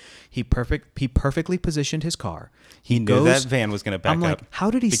engine. He perfectly positioned his car. He knew that van was going to back I'm like, up. how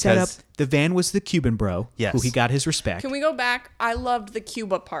did he set up? because The van was the Cuban bro, Yes. who he got his respect. Can we go back? I loved the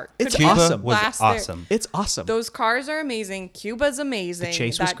Cuba part. It's Could Cuba awesome. was last there- awesome. It's awesome. Those cars are amazing. Cuba's amazing. The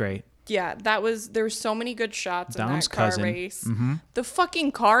chase was great. Yeah, there were so many good shots Dom's in that car cousin. race. The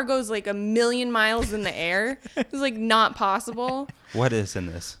fucking car goes like 1,000,000 miles in the air. It's like not possible. What is in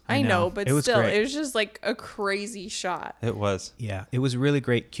this? I know, but It was still, great. it was just like a crazy shot. It was. Yeah, it was really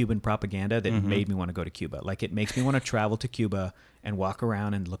great Cuban propaganda that made me want to go to Cuba. Like, it makes me want to travel to Cuba and walk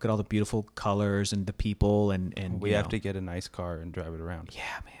around and look at all the beautiful colors and the people and We you have know. to get a nice car and drive it around. Yeah,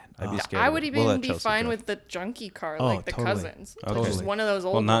 man. I'd be Oh, scared. I of would it. We'll even let be Chelsea fine drive. with the junkie car, Oh, like the totally. cousins. Okay. Like just one of those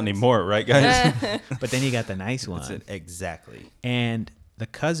old Well, not ones. anymore, right, guys? but then you got the nice That's one. it. Exactly. And the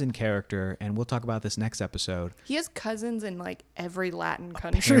cousin character, and we'll talk about this next episode. He has cousins in like every Latin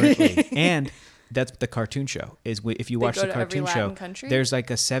country. Apparently. And that's the cartoon show. If you They watch go the to every cartoon Latin show, country? there's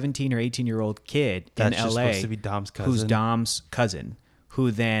like a 17 or 18-year-old kid That's in just LA supposed to be Dom's who's cousin? Dom's cousin, who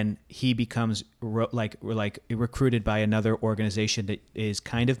then he becomes recruited by another organization that is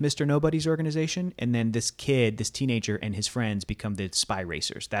kind of Mr. Nobody's organization, and then this teenager and his friends become the spy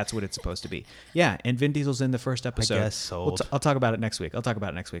racers. That's what it's supposed to be. Yeah, and Vin Diesel's in the first episode. guess sold. I'll talk about it next week.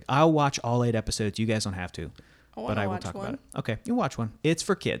 I'll watch all 8 episodes. You guys don't have to, I wanna but I will watch talk one. about it. Okay, you watch one. It's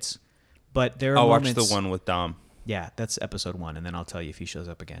for kids, but there are I'll watch moments, the one with Dom. Yeah, that's episode 1, and then I'll tell you if he shows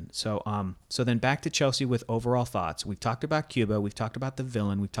up again. So then back to Chelsea with overall thoughts. We've talked about Cuba, we've talked about the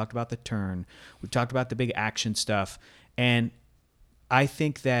villain, we've talked about the turn, we've talked about the big action stuff, and I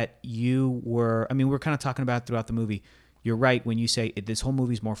think that we're kind of talking about it throughout the movie. You're right when you say this whole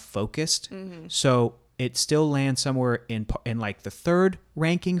movie's more focused. So it still lands somewhere in like the 3rd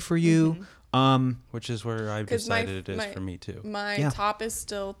ranking for you. Which is where I've 'Cause decided it is for me, too. My Yeah. top is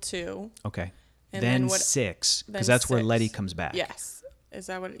still 2. Okay. And then then what- 6, then because that's where 6. Letty comes back. Yes. Is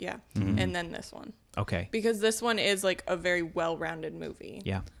that what? Yeah. Mm-hmm. And then this one. Okay. Because this one is like a very well-rounded movie.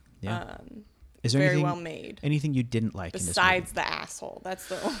 Yeah. Yeah. Um, Is there very anything, well made. anything you didn't like in this movie? Besides the asshole. That's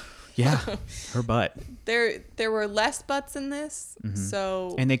the Yeah, her butt. there were less butts in this. So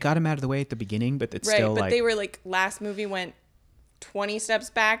Mm-hmm. And they got him out of the way at the beginning, but it's right, still but like they were like last movie went 20 steps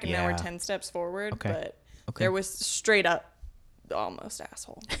back and now we're Yeah. 10 steps forward. Okay. But Okay. there was straight up almost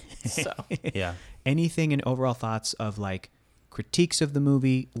asshole. So Yeah. anything in overall thoughts of like critiques of the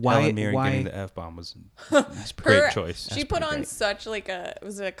movie. Why? Helen Mirren why? getting the F-bomb was a great choice. She put pretty on great. such like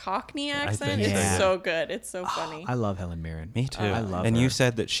was it a Cockney accent? think It's so. so good. It's so funny. I love Helen Mirren. Me too. I love and her. you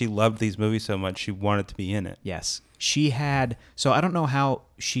said that she loved these movies so much she wanted to be in it. Yes, she had. So I don't know how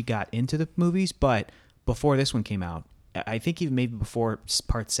she got into the movies, but before this one came out, I think even maybe before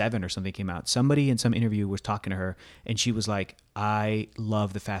part 7 or something came out, somebody in some interview was talking to her and she was like, I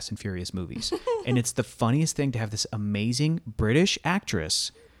love the Fast and Furious movies. And it's the funniest thing to have this amazing British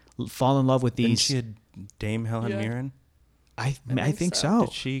actress fall in love with Didn't these. she had Dame Helen Yeah. Mirren? I think think so. so.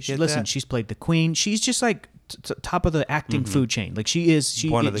 Did she get listen, that? she's played the Queen. She's just like top of the acting food chain. Like she's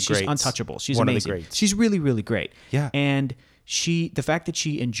One of the she's greats. untouchable. She's One of the amazing. greats. She's really, really great. Yeah. And the fact that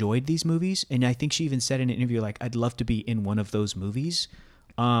she enjoyed these movies, and I think she even said in an interview, like, I'd love to be in one of those movies.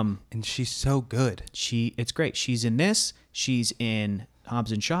 And she's so good. It's great. She's in this. She's in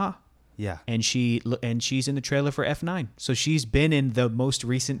Hobbs and Shaw. Yeah. And she's in the trailer for F9. So she's been in the most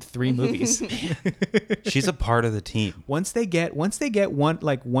recent 3 movies. She's a part of the team. once they get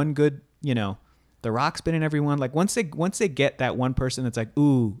one good, The Rock's been in everyone. Like once they get that one person that's like,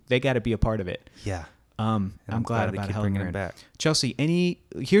 ooh, they got to be a part of it. Yeah. I'm glad they about keep Helen bringing him Mirren. back. Chelsea,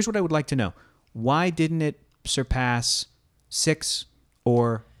 here's what I would like to know. Why didn't it surpass 6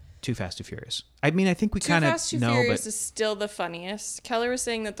 or Too Fast, Too Furious. I mean, I think we Too kind of Fast, Too know, Furious but is still the funniest. Keller was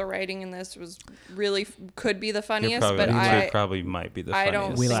saying that the writing in this was really could be the You're funniest, probably, but it probably might be the I funniest.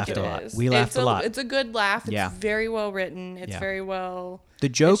 don't We think laughed it a lot. is. We laughed a lot. It's a good laugh. It's Yeah. very well written. It's Yeah. very well. the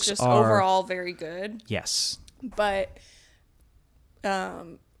jokes it's just are overall very good. yes. But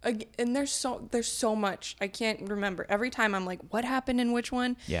and there's so much I can't remember. Every time I'm like, what happened in which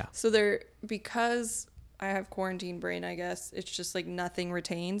one? Yeah. So because I have quarantine brain, I guess it's just like nothing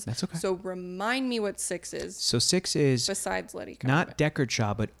retains. That's okay. So remind me what 6 is So 6 is besides Letty. not Deckard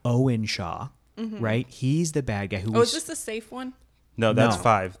Shaw, but Owen Shaw, right? He's the bad guy who Oh, was is this the safe one? No, that's No.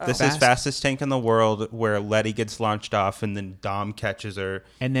 5. This is Fast- Fastest Tank in the World, where Letty gets launched off, and then Dom catches her.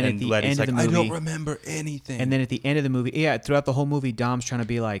 And then at the Letty's end of like, the I don't movie- remember anything. and then at the end of the movie, yeah, throughout the whole movie, Dom's trying to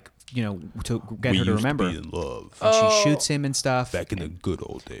be like, to get her to remember. be in love And Oh. she shoots him and stuff. back in the good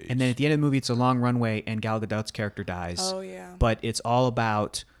old days. And then at the end of the movie, it's a long runway, and Gal Gadot's character dies. Oh, yeah. But it's all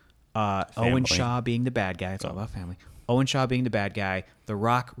about Owen Family. Shaw being the bad guy. It's all about family. Owen Shaw being the bad guy. The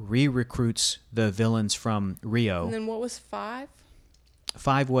Rock re-recruits the villains from Rio. And then what was 5?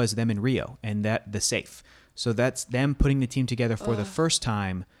 5 was them in Rio, and that the safe. So that's them putting the team together for the first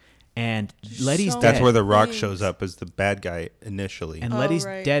time. And Letty's so dead. That's where The Rock Thanks. shows up as the bad guy initially. And Oh, Letty's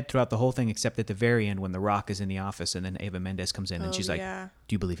right. dead throughout the whole thing, except at the very end when The Rock is in the office, and then Ava Mendes comes in, and Oh, she's like, yeah.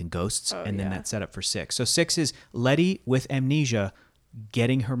 "Do you believe in ghosts?" Oh, and then yeah. that's set up for 6. So 6 is Letty with amnesia,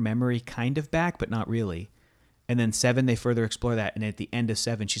 getting her memory kind of back, but not really. And then 7, they further explore that, and at the end of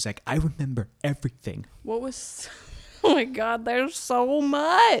 7, she's like, "I remember everything." What was? Oh my God! There's so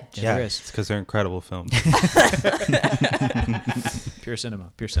much. Yeah, there is. It's because they're incredible films. Pure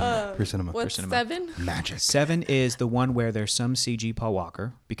cinema. Pure cinema. Pure cinema. What's cinema. 7? Magic. 7 is the one where there's some CG Paul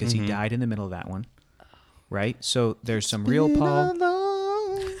Walker because he died in the middle of that one, right? So there's some real Paul.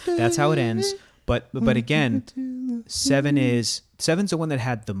 That's how it ends. But again, 7's the one that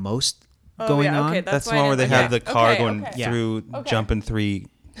had the most going yeah, on. okay, That's the why I one where they didn't- have the okay, car okay, going okay. Yeah. through, Okay. jumping 3.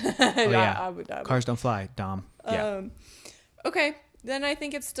 Oh, yeah. Abu Dhabi. Cars don't fly, Dom. Yeah, Okay, then I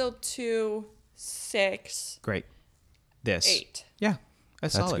think it's still 2, 6, great. This 8. Yeah,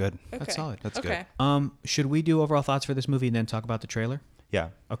 that's That's solid. good. That's Okay. solid. That's Okay. Should we do overall thoughts for this movie and then talk about the trailer? Yeah.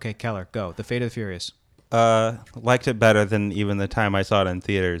 Okay, Keller, go. The Fate of the Furious. Liked it better than even the time I saw it in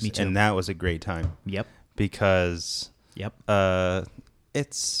theaters. Me too. And that was a great time Yep. because Yep.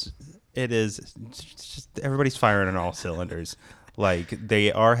 it is just everybody's firing on all cylinders. Like,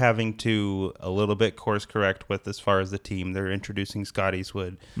 they are having to a little bit course correct with as far as the team. They're introducing Scott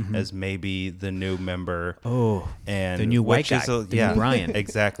Eastwood as maybe the new member. Oh, And the new white which guy, is a- the new yeah, Brian.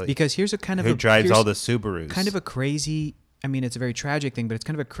 exactly. Because here's a kind of who a drives here's all the Subarus. kind of a crazy. I mean, it's a very tragic thing, but it's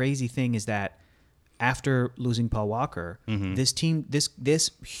kind of a crazy thing. Is that after losing Paul Walker, this team, this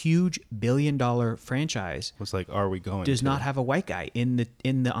huge $1 billion franchise, was like, are we going does to? not have a white guy in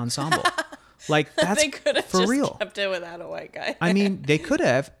the ensemble. Like, that's They could have for just real. kept it without a white guy. I mean, they could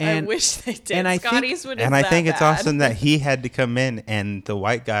have. And I wish they did. and I Scott think- Eastwood is And I that think it's bad. awesome that he had to come in and the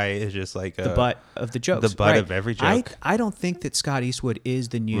white guy is just like the butt of the jokes. the butt right. of every joke. I don't think that Scott Eastwood is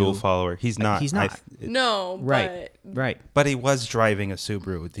the new rule follower. He's not. He's not. No, Right. but Right. But he was driving a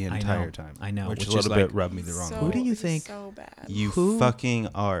Subaru the I entire know, time. I know, Which, which a little is bit like- rubbed me the wrong so, way. Who do you it's think- So bad. You Who- fucking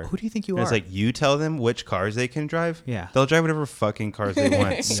are. who do you think you It's are? like, you tell them which cars they can drive. Yeah. They'll drive whatever fucking cars they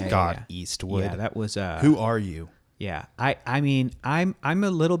want. Yeah, Scott yeah. Eastwood. Yeah, that was Who are you? Yeah, I mean, I'm a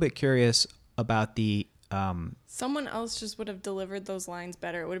little bit curious about the Someone else just would have delivered those lines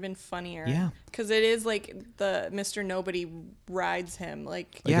better. It would have been funnier. Yeah. Because it is like the Mr. Nobody rides him.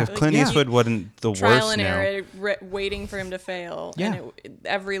 Like, Yeah. If Clint yeah. Eastwood wasn't the trial worst and now. error, waiting for him to fail. Yeah. And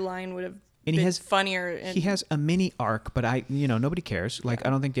every line would have And he been has- funnier. And he has a mini arc, but nobody cares. Like,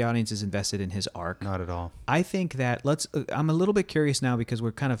 I don't think the audience is invested in his arc. Not at all. I think that I'm a little bit curious now because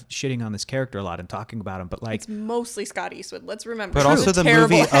we're kind of shitting on this character a lot and talking about him, but like It's mostly Scott Eastwood. Let's remember. But he's also a the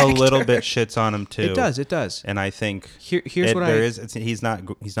terrible movie a little actor. bit shits on him too. it does. And I think Here's what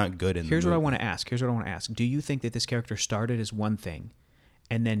he's not good in. Here's the what I movie. want to ask. Do you think that this character started as one thing,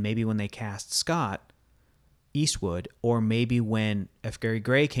 and then maybe when they cast Scott Eastwood, or maybe when F. Gary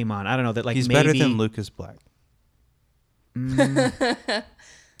Gray came on, I don't know, that like He's maybe better than Lucas Black.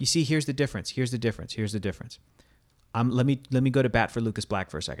 You see, here's the difference. Let me go to bat for Lucas Black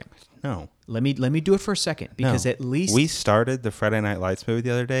for a second. No. Let me do it for a second because No. at least We started the Friday Night Lights movie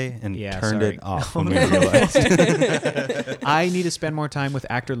the other day and Yeah, turned sorry. it off when we realized. I need to spend more time with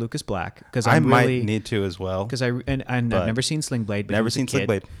actor Lucas Black because I I'm might really need to as well. because I've but- never seen Sling Blade. But Never he was a seen Sling kid.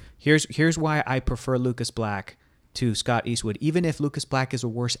 Blade. Here's why I prefer Lucas Black to Scott Eastwood, even if Lucas Black is a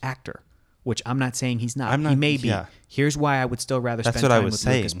worse actor. which I'm not saying he's not. I'm He not- may be. yeah. Here's why I would still rather That's spend what I time was with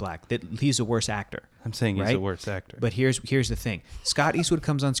Lucas saying. Black. That he's a worse actor. I'm saying he's right? the worst actor. But here's the thing. Scott Eastwood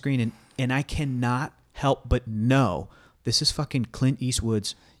comes on screen and I cannot help but know this is fucking Clint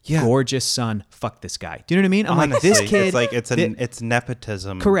Eastwood's gorgeous son. Fuck this guy. Do you know what I mean? I'm Honestly, like, this kid. It's like it's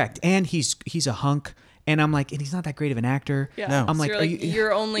nepotism. Correct. And he's a hunk. And I'm like, and he's not that great of an actor. Yeah. No. I'm So like,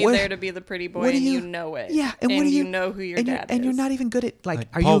 you're only what- there to be the pretty boy, what do and you know it. Yeah, and what do you know who your and dad is. And you're not even good at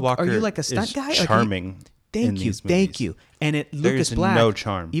like. Paul are Walker you like a stunt is guy? Like, charming. Thank in you, these thank movies. you. And at There's Lucas Black, no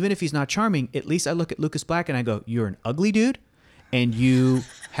charm. Even if he's not charming, at least I look at Lucas Black and I go, "You're an ugly dude, and you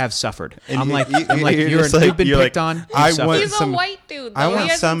have suffered." I'm like, you've been picked on. You've I suffered. want He's some. a white dude. Though. I want he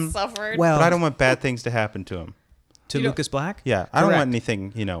hasn't some- suffered. Well, But I don't want bad things to happen to him. to you don't- Lucas Black. Yeah, I don't Correct. want anything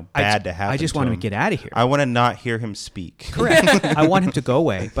bad to happen. I just to want him him to get out of here. I want to not hear him speak. Correct. I want him to go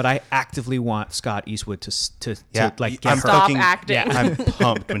away, but I actively want Scott Eastwood to like get I'm hurt. Stop fucking, acting. Yeah. I'm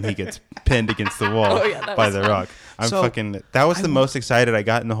pumped when he gets pinned against the wall Oh, yeah, that by was The fun. Rock. So, That was the most excited I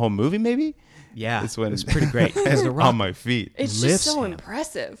got in the whole movie. Maybe. Yeah, It's when it's pretty great. Because The Rock on my feet. It's lifts just so him.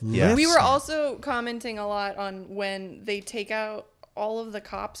 impressive. Yeah. We Lifts were him. also commenting a lot on when they take out all of the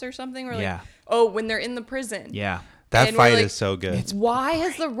cops or something. We're like, Yeah. oh, when they're in the prison. Yeah. That And we're fight like, is so good. Why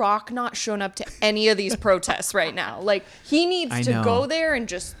has The Rock not shown up to any of these protests right now? Like, he needs I to know. go there and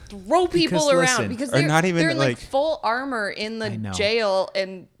just throw people Because, around listen, because Or they're, not even, they're in like like- full armor in I the know. jail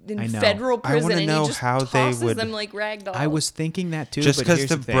and in I know. federal I prison, wanna and know he just how they tosses would- them like rag dolls. I was thinking that too. Just but because here's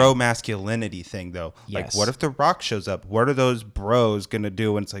the thing. bro masculinity thing, though. Yes. Like, what if The Rock shows up? What are those bros gonna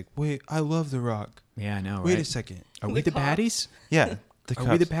do? And it's like, wait, I love The Rock. Yeah, I know. Wait right? a second. Are we the cops. baddies? Yeah. Are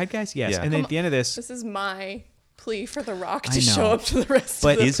we the bad guys? Yes. Yeah. And then at the end of this, This is my plea for The Rock I to show know. up to the rest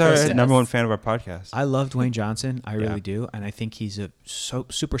But of the He's our protest. number one fan of our podcast. I love Dwayne Johnson. I Yeah. really do, and I think he's a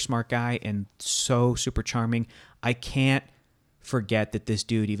super smart guy and so super charming. I can't forget that this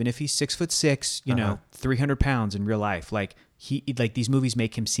dude, even if he's 6'6", you know, 300 pounds in real life, like these movies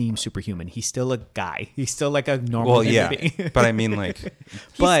make him seem superhuman. He's still a guy. He's still like a normal Well, human yeah, being. but I mean, like,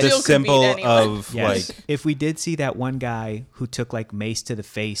 But the still could beat symbol anyone. of Yes. like If we did see that one guy who took like mace to the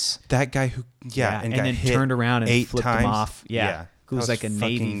face, that guy who, and and got then hit turned around and 8 flipped times. him off, who was That like a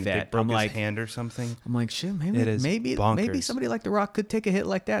Navy fucking- they vet. broke I'm his like, hand or something. I'm like, shit, maybe It is maybe bonkers. somebody like The Rock could take a hit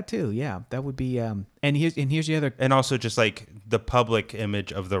like that too. Yeah, that would be. And here's the other. And also just like the public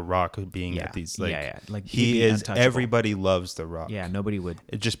image of The Rock being Yeah, at these, like, yeah. Like, he'd he be is. untouchable. Everybody loves The Rock. Yeah, nobody would.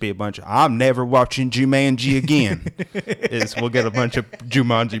 It'd just be a bunch of, I'm never watching Jumanji again. We'll get a bunch of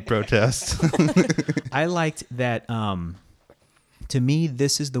Jumanji protests. I liked that. To me,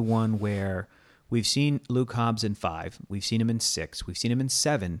 this is the one where we've seen Luke Hobbs in 5, we've seen him in 6, we've seen him in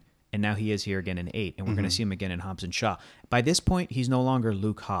 7, and now he is here again in 8, and we're going to see him again in Hobbs and Shaw. By this point, he's no longer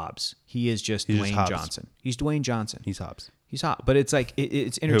Luke Hobbs. He is just He's Dwayne just Hobbs. Johnson. He's Dwayne Johnson. He's Hobbs. He's hot, but it's like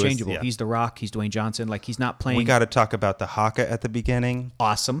it's interchangeable. yeah. He's The Rock. He's Dwayne Johnson. Like he's not playing We got to talk about the haka at the beginning.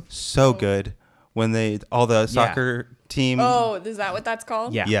 awesome. So good. When all the soccer team. Oh, is that what that's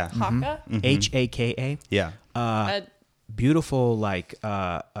called? Yeah. Yeah. Haka? HAKA. Yeah. Beautiful, like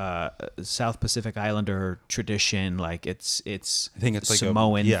South Pacific Islander tradition. Like it's I think it's like a-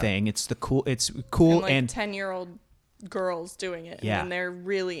 Samoan yeah. thing. It's cool and and like 10-year-old girls doing it. Yeah. And they're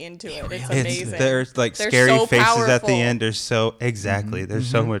really into it. It's really amazing. There's like They're scary so faces at the powerful. end. There's so exactly. There's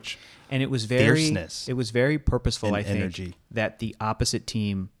so much. and it was very Fierceness it was very purposeful. and I think energy. that the opposite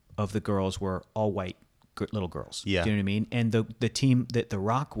team of the girls were all white little girls. Yeah. Do you know what I mean? And the team that The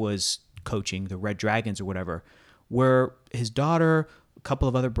Rock was coaching, the Red Dragons or whatever, were his daughter, a couple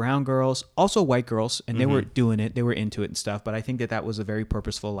of other brown girls, also white girls, and they were doing it. They were into it and stuff. But I think that was a very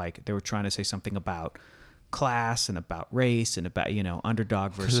purposeful, like they were trying to say something about class and about race and about,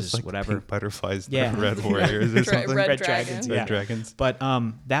 underdog 'Cause versus it's like whatever. Pink butterflies, Yeah. the red warriors or something. Red Red Dragons. Dragons, Red yeah. dragons. But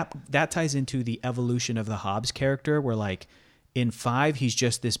that ties into the evolution of the Hobbs character, where like in 5 he's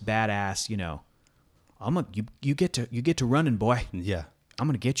just this badass, you get to running, boy. Yeah. I'm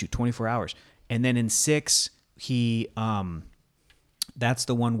gonna get you 24 hours. And then in 6 he that's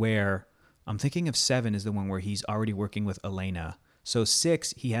the one where I'm thinking of 7 is the one where he's already working with Elena. So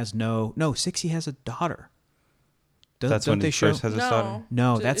 6 he has 6 he has a daughter. That's Don't when they he show? first has a daughter.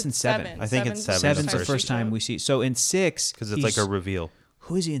 No, It's that's in 7. I think it's 7. Seven's the first first time we see. So in 6, Because it's like a reveal.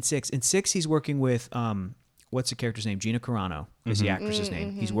 who is he in 6? In 6, he's working with what's the character's name? Gina Carano is the actress's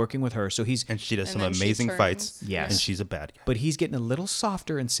name. He's working with her, so he's And she does And some then she amazing turns. fights. Yes. And she's a bad guy. but he's getting a little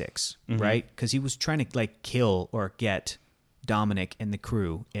softer in 6, right? Because he was trying to like kill or get Dominic and the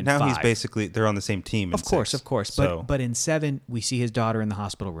crew in Now 5. he's basically, they're on the same team. In Of course. 6. But So, but in 7, we see his daughter in the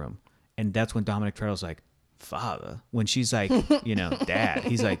hospital room, and that's when Dominic Toretto's like, "Father." When she's like, "Dad,"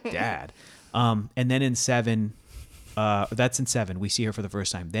 he's like, "Dad." And then in 7, that's in 7, we see her for the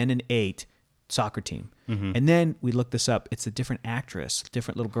first time. Then in 8, soccer team. And then we looked this up. It's a different actress,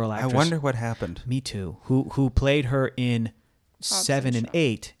 different little girl I actress. wonder what happened. Me too. Who played her in Hobbs 7 and and Shaw.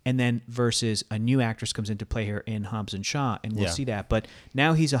 8, and then versus a new actress comes in to play her in Hobbs and Shaw, and we'll Yeah. see that. But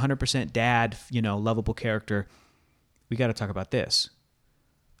now he's 100% dad, lovable character. We got to talk about this.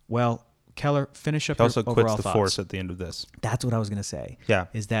 Well, Keller, finish up He also your quits overall the thoughts. force at the end of this. That's what I was gonna say. Yeah.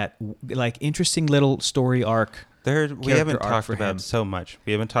 is that like interesting little story arc? We Character haven't arc talked for about him. so much.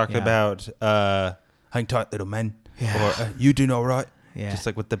 We haven't talked Yeah. about hang tight, little man, Yeah. or you do know right. Yeah. Just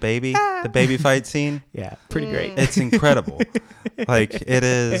like with the baby fight scene. Yeah, pretty great. It's incredible. Like it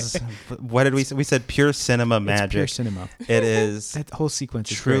is. What did we say? We said pure cinema magic. It's pure cinema. It is That whole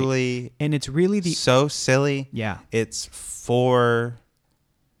sequence is great. truly And it's really the so silly. yeah. It's for.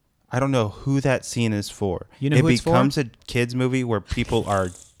 I don't know who that scene is for. You know it who it's for? becomes a kids movie where people are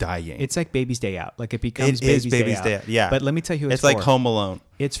dying. It's like Baby's Day Out. Like it becomes It is Baby's, Baby's Day, Day Out. Out, yeah. But let me tell you who it's like for. Home Alone.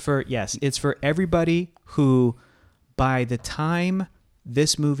 It's for it's for everybody who by the time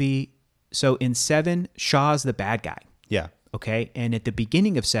this movie, so in 7, Shaw's the bad guy. Yeah. Okay? And at the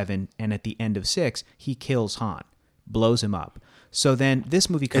beginning of 7 and at the end of 6, he kills Han, blows him up. So then this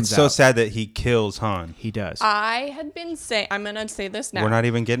movie comes It's so out. sad that he kills Han. He does. I had been saying, I'm going to say this now. We're not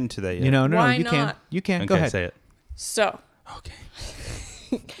even getting to that yet. No, Why you can. not? You can. Okay, Go ahead. say it. So, Okay.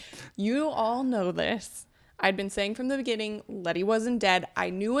 you all know this. I'd been saying from the beginning, Letty wasn't dead. I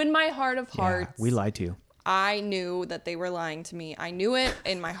knew in my heart of Yeah, hearts. we lied to you. I knew that they were lying to me. I knew it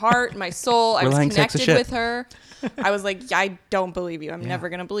in my heart, my soul. I We're was lying sacks of connected shit. with her. I was like, I don't believe you. I'm never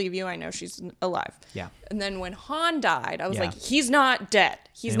going to believe you. I know she's alive. Yeah. And then when Han died, I was Yeah. like, he's not dead.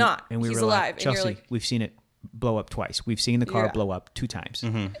 He's And- not. And we He's were alive. like, And Chelsea, you're like, we've seen it blow up twice. We've seen the car Yeah. blow up 2 times.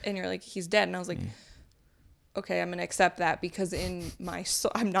 and you're like, he's dead. And I was like, okay, I'm going to accept that because in my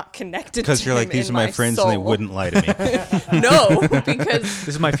soul, I'm not connected to Because you're like, him these in are my my friends and they soul. wouldn't lie to me. No, because This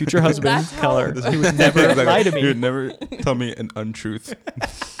is my future husband, That's how- Keller. He would never lie to He me. would never tell me an untruth.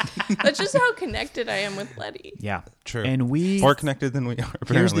 that's just how connected I am with Letty. Yeah. True. And we More connected than we are,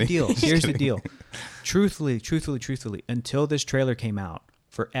 apparently. Here's the deal. Just Here's the kidding. deal. Truthfully, until this trailer came out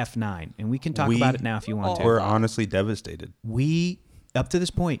for F9, and we can talk We about it now if you want to. We're honestly devastated. We, up to this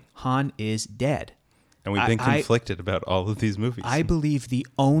point, Han is dead. And we've been I- conflicted about all of these movies. I believe the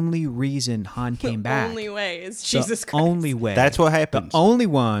only reason Han came back, Only way is the Jesus Christ. only way, That's what the happens. only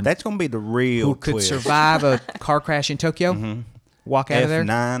one That's going to be the real who could twist. survive a car crash in Tokyo, walk out of there,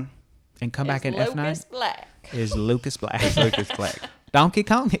 F9. and come back in Is F9 Lucas Black. is Lucas Black. Lucas Black. Donkey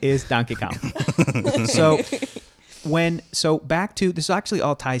Kong is Donkey Kong. So back to this actually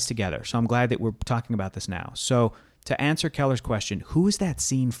all ties together. So I'm glad that we're talking about this now. So to answer Keller's question, who is that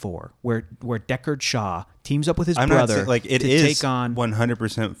scene for? Where Deckard Shaw teams up with his I'm not brother saying, like, it to is take on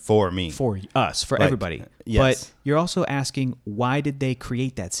 100% for me. for us, for Like, everybody. yes. But you're also asking, why did they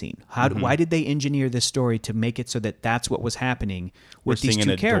create that scene? Mm-hmm. Why did they engineer this story to make it so that that's what was happening We're with these seeing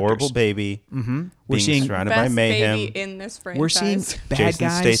two an characters? adorable baby We're being seeing surrounded by Best mayhem. baby in this franchise. We're seeing bad Jason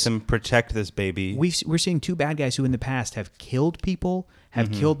guys. Statham protect this baby. We're seeing 2 bad guys who in the past have killed people, have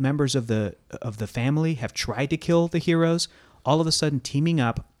Mm-hmm. killed members of the family, have tried to kill the heroes, all of a sudden teaming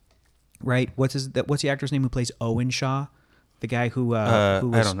up, right? What's the actor's name who plays Owen Shaw? The guy who I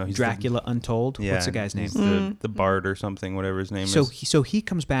was don't know. He's Dracula Untold. yeah, What's the guy's name? he's the bard or something, whatever his name So is. he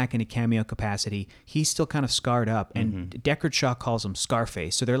comes back in a cameo capacity. He's still kind of scarred up, and Mm-hmm. Deckard Shaw calls him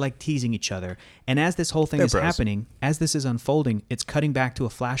Scarface. So they're like teasing each other. And as this whole thing They're is bros. happening, as this is unfolding, it's cutting back to a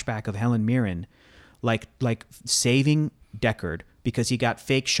flashback of Helen Mirren, like saving Deckard because he got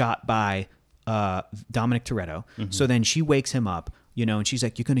fake shot by Dominic Toretto. Mm-hmm. So then she wakes him up. And she's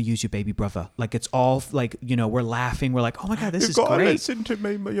like, "You're gonna use your baby brother." Like it's all like, we're laughing. We're like, "Oh my god, this is great." listen to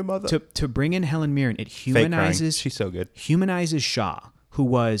me, your mother. To bring in Helen Mirren, it Fake crying. humanizes. She's so good. Humanizes Shaw, who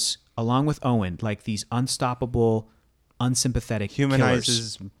was along with Owen like these unstoppable, unsympathetic killers.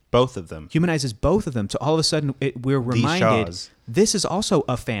 Humanizes both of them. Humanizes both of them. So all of a sudden, we're reminded Shaws. this is also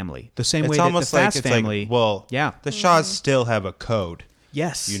a family. The same It's way that the almost like Fast it's family. like, well, yeah, the Shaws still have a code.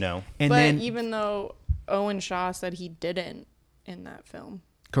 yes, And But then even though Owen Shaw said he didn't in that film.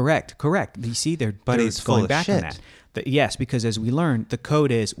 Correct. You see, they're he's full going of back on shit. that. Yes, because as we learned, the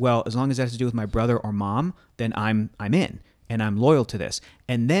code is, well, as long as that has to do with my brother or mom, then I'm in and I'm loyal to this.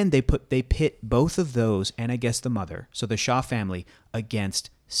 And then they pit both of those and I guess the mother, so the Shaw family,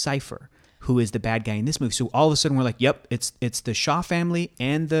 against Cypher, who is the bad guy in this movie. So all of a sudden we're like, yep, it's the Shaw family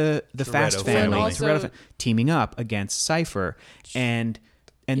and the Fast Toretto family, family. Toretto teaming up against Cypher. And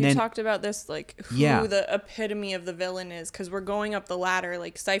And you then talked about this, like, who Yeah. the epitome of the villain is, because we're going up the ladder.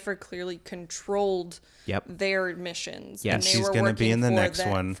 Like, Cypher clearly controlled Yep. their missions. Yes. And they She's were gonna be working in the for next them-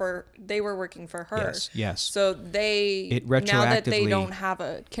 one. They were working for her. Yes. So It now that they retroactively- don't have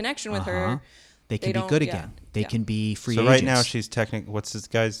a connection with her, they can be don't- good yeah. again. They Yeah. can be free So agents. right now she's what's this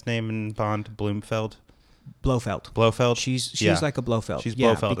guy's name in Bond? Blofeld. Blofeld. She's like a Blofeld. She's Yeah,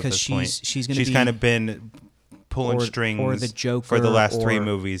 Blofeld because at this point. she's going to be kind of been pulling or strings the Joker for the last 3 or-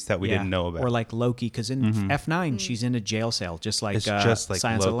 movies that we yeah, didn't know about. or like Loki, because in F9 she's in a jail cell, just like It's just like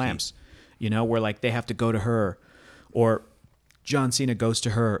Silence of the Loki. Lambs. You know, where like they have to go to her, or John Cena goes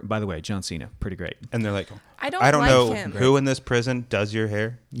to her. By the way, John Cena, pretty great. And they're like, I don't I don't like know him. who in this prison does your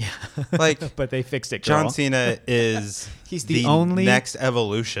hair. Yeah, Like but they fixed it. Girl. John Cena is He's the only- next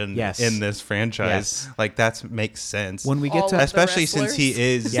evolution Yes. in this franchise. Yes. Like that makes sense. When we get All to of the Especially since he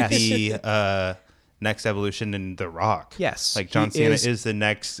wrestlers? is Yes. the next evolution in The Rock. Yes. Like John He Cena is- is the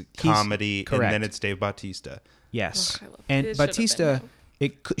next comedy, and correct. then it's Dave Bautista. yes, Ugh, I love it. and It should've Batista, been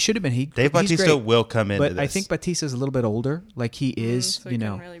him. should have been he. Dave he's Bautista great. will come into But this. I think Batista's a little bit older. Like he is, so you he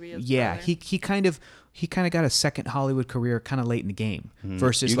know. couldn't really be his Yeah, brother. he kind of got a second Hollywood career kind of late in the game.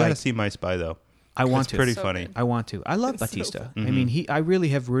 Versus you like gotta see My Spy though. I want It's to. pretty So funny. good. I want to. I love It's so Batista. fun. I mean, I really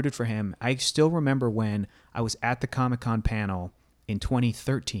have rooted for him. I still remember when I was at the Comic-Con panel in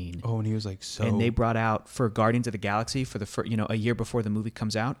 2013. Oh, and he was like so. And they brought out for Guardians of the Galaxy for a year before the movie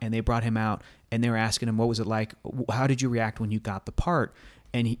comes out, and they brought him out and they were asking him, what was it like? How did you react when you got the part?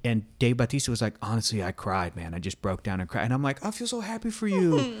 And Dave Bautista was like, honestly, I cried, man. I just broke down and cried. And I'm like, I feel so happy for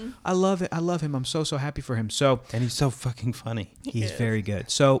you. I love it. I love him. I'm so happy for him. So and he's so fucking funny. he's very good.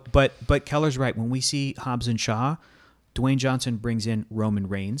 So, but Keller's right. When we see Hobbs and Shaw, Dwayne Johnson brings in Roman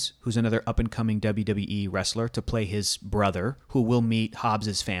Reigns, who's another up-and-coming WWE wrestler, to play his brother, who will meet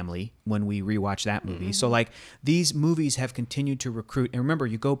Hobbs's family when we rewatch that movie. So, like, these movies have continued to recruit. And remember,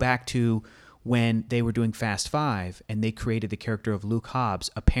 you go back to when they were doing Fast Five, and they created the character of Luke Hobbs,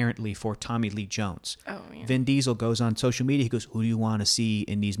 apparently for Tommy Lee Jones. Oh, yeah. Vin Diesel goes on social media. He goes, who do you want to see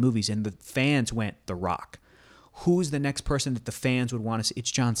in these movies? And the fans went, The Rock. Who's the next person that the fans would want to see? It's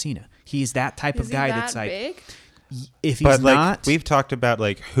John Cena. He's that type Is of guy he that that's like, big? if he's But like not, we've talked about,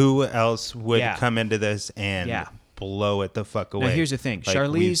 like who else would Yeah. come into this and Yeah. blow it the fuck away. here's the thing. Like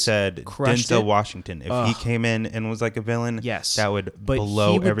we've Charlize said, crushed Denzel it. Washington. If he came in and was like a villain, yes, that would But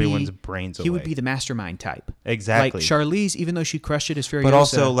blow he would everyone's be- brains away. He would be the mastermind type. Exactly. Like Charlize, even though she crushed it as Furiosa, But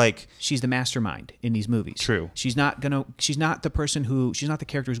also, like- she's the mastermind in these movies. True. She's not the person she's not the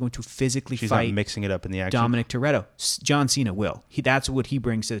character who's going to physically She's fight not mixing it up in the action. Dominic Toretto. John Cena will. That's what he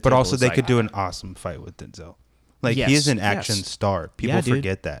brings to the But table. also, It's they like, could do an awesome fight with Denzel. Like Yes, he is an yes. action star. People yeah, dude.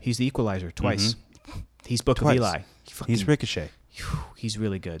 forget that. He's the equalizer twice. He's Book Twice. of Eli. He's Ricochet. He's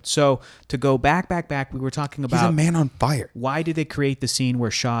really good. So to go back, we were talking He's about a man on fire. why did they create the scene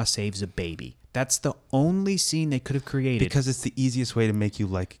where Shaw saves a baby? That's the only scene they could have created. Because it's the easiest way to make you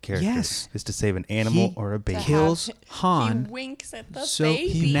like a character. Yes. Is to save an animal He or a baby. kills Han. He winks at the So baby.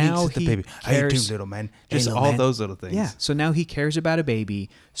 he now Winks at the he baby. How you doing, cares- little man? Hey, Just little all man. those little things. Yeah. So now he cares about a baby.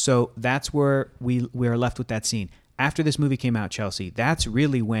 So that's where we are left with that scene. After this movie came out, Chelsea, that's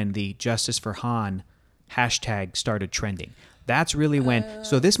really when the Justice for Han hashtag started trending. That's really when.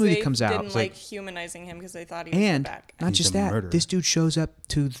 So this movie They comes out. didn't like humanizing him because they thought he was and the bad guy. not He's just a that, murderer. this dude shows up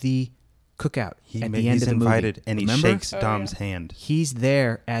to the cookout He at ma- the end he's of the invited movie. and he Remember? shakes Oh, Dom's yeah. hand. He's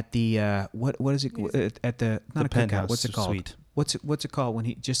there at the what is it at the not The a cookout? penthouse What's it called? suite. What's it called when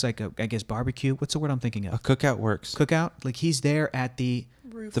he just like a I guess barbecue? What's the word I'm thinking A of? cookout works. Cookout? Like he's there at the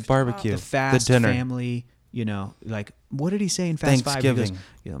The barbecue. the Fast the dinner. Family. You know, like what did he say in Fast Five? He goes,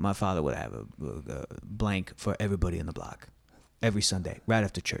 Thanksgiving. my father would have a blank for everybody in the block every Sunday right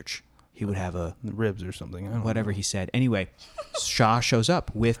after church. He would have a Ribs or something. I don't whatever know. he said. Anyway, Shaw shows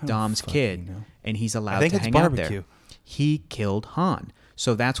up with Dom's fucking kid, know. and he's allowed think to it's hang out barbecue. there. He killed Han.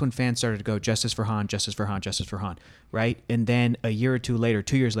 So that's when fans started to go, justice for Han, justice for Han, justice for Han, right? And then a year or two later,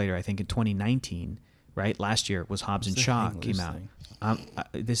 2 years later, I think in 2019, right? Last year was Hobbs and the Shaw hang came loose out. thing?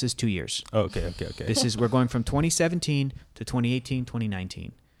 This is 2 years. Oh, okay. We're going from 2017 to 2018,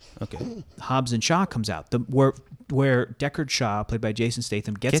 2019. Okay. Hobbs and Shaw comes out. Where Deckard Shaw, played by Jason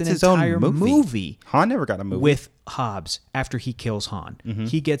Statham, gets an his own entire movie Han never got a movie. with Hobbs after he kills Han.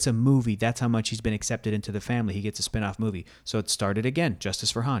 He gets a movie. That's how much he's been accepted into the family. He gets a spin-off movie. So it started again. Justice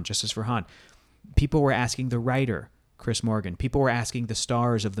for Han. Justice for Han. People were asking the writer, Chris Morgan. People were asking the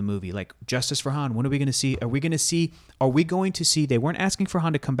stars of the movie, like, Justice for Han, when are we going to see? Are we going to see? They weren't asking for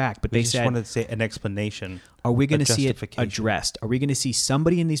Han to come back, but they they just said, wanted to say an explanation. are we going a to see it justification. addressed? Are we going to see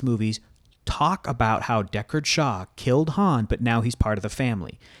somebody in these movies talk about how Deckard Shaw killed Han, but now he's part of the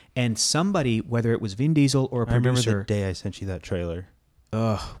family? And somebody, whether it was Vin Diesel or a I remember producer, the day I sent you that trailer.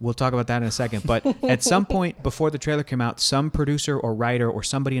 We'll talk about that in a second. But at some point before the trailer came out, some producer or writer or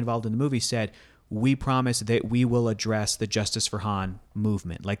somebody involved in the movie said, we promise that we will address the Justice for Han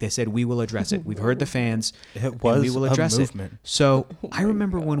movement. Like they said, we will address it. We've heard the fans. It was and we will address a movement. it. So I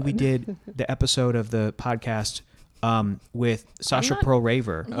remember when we did the episode of the podcast with Sasha Pearl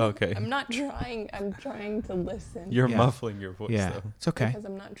Raver. Okay. I'm not trying. I'm trying to listen. You're Yeah. muffling your voice, Yeah, though. it's okay. Because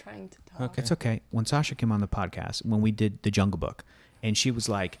I'm not trying to talk. Okay. It's okay. When Sasha came on the podcast, when we did the Jungle Book, and she was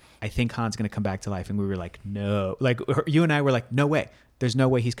like, I think Han's going to come back to life. And we were like, no. Like, you and I were like, no way. There's no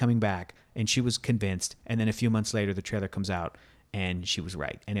way he's coming back. And she was convinced. And then a few months later, the trailer comes out, and she was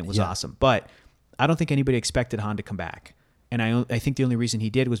right. And it was awesome. But I don't think anybody expected Han to come back. And I think the only reason he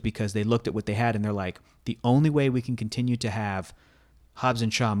did was because they looked at what they had, and they're like, the only way we can continue to have Hobbs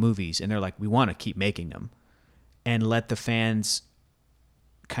and Shaw movies, and they're like, we want to keep making them and let the fans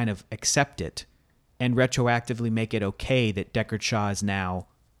kind of accept it and retroactively make it okay that Deckard Shaw is now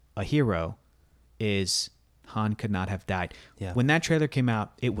a hero, is Han could not have died. Yeah. When that trailer came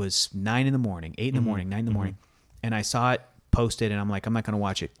out, it was 9 in the morning, 8 in the morning, 9 in the morning. And I saw it posted, and I'm like, I'm not going to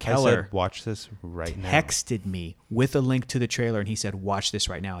watch it. I Keller said, watch this right now. texted me with a link to the trailer, and he said, watch this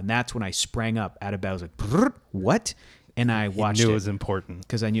right now. And that's when I sprang up out of bed. I was like, "Brrr, what? And I watched knew it it was important.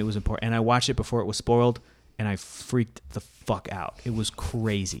 because I knew it was important. And I watched it before it was spoiled, and I freaked the fuck out. It was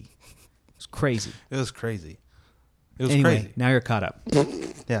crazy. It was crazy. It was crazy. It was Anyway, crazy. now you're caught up.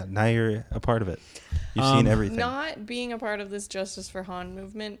 Yeah, now you're a part of it. You've seen everything. Not being a part of this Justice for Han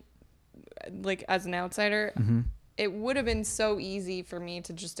movement, like as an outsider, it would have been so easy for me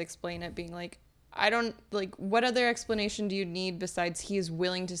to just explain it, being like, I don't like, what other explanation do you need besides he is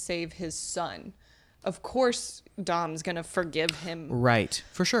willing to save his son? Of course, Dom's gonna forgive him. Right.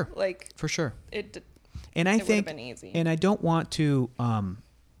 For sure. Like For sure. it. And I It would've think, been easy. and I don't want to,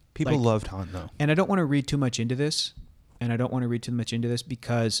 People like- loved Han, though. and I don't want to read too much into this.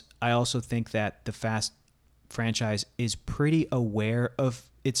 Because I also think that the Fast franchise is pretty aware of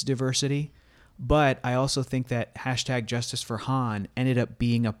its diversity. But I also think that hashtag Justice for Han ended up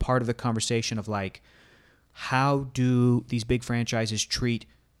being a part of the conversation of like, how do these big franchises treat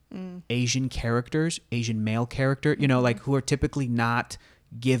Asian characters, Asian male character, like who are typically not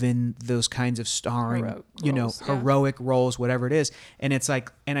given those kinds of starring, Heroic roles, yeah. heroic roles, whatever it is. And it's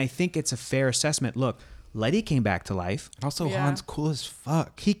like, and I think it's a fair assessment. Look, Letty came back to life. Also, Yeah. Han's cool as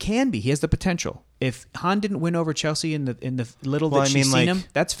fuck. He can be. He has the potential. If Han didn't win over Chelsea in the little that she's seen him,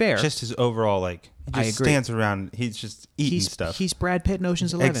 that's fair. Just his overall, he I just agree. stands around. He's just eating stuff. He's Brad Pitt in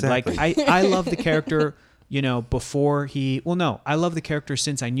Ocean's 11. Exactly. Like I love the character, before he. Well, no, I love the character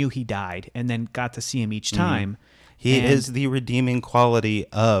since I knew he died, and then got to see him each time. He And- is the redeeming quality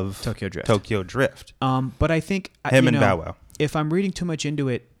of Tokyo Drift. Tokyo Drift. But I think Him and Bow Wow. If I'm reading too much into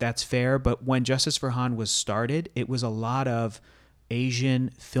it, that's fair. But when Justice for Han was started, it was a lot of Asian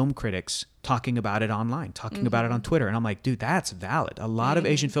film critics talking about it online, talking about it on Twitter. And I'm like, dude, that's valid. A lot of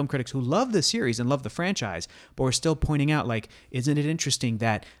Asian film critics who love the series and love the franchise, but we're still pointing out, like, isn't it interesting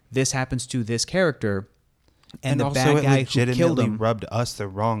that this happens to this character and the also, bad it guy who legitimately killed him? rubbed us the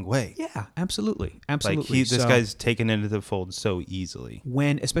wrong way. Yeah, absolutely. Like Absolutely. this So guy's taken into the fold so easily.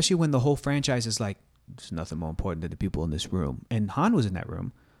 especially when the whole franchise is like, there's nothing more important than the people in this room. And Han was in that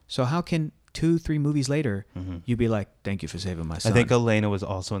room. So how can 2-3 movies later, you be like, thank you for saving my son? I think Elena was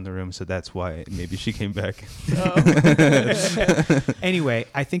also in the room, so that's why maybe she came back. Anyway,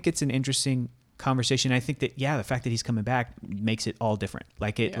 I think it's an interesting conversation. I think that the fact that he's coming back makes it all different.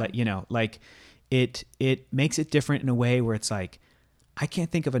 Like it, it makes it different in a way where it's like, I can't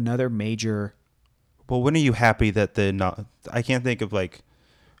think of another major. Well, when are you happy that I can't think of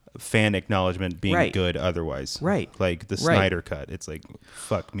fan acknowledgement being Right. good otherwise. Right. Like the Right. Snyder cut. It's like,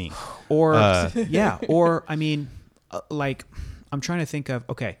 fuck me. Or or I mean, I'm trying to think of.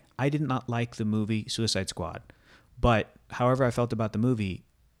 Okay, I did not like the movie Suicide Squad, but however I felt about the movie,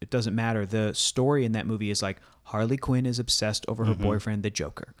 it doesn't matter. The story in that movie is like Harley Quinn is obsessed over her boyfriend, the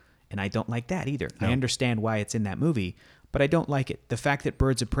Joker, and I don't like that either. No. I understand why it's in that movie, but I don't like it. The fact that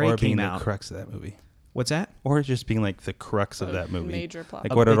Birds of Prey Or being came the out. crux of that movie. What's that? Or just being like the crux of A that movie. major plot.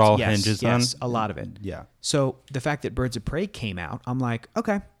 Like what it all Yes, hinges yes, on. a lot of it. Yeah. So the fact that Birds of Prey came out, I'm like,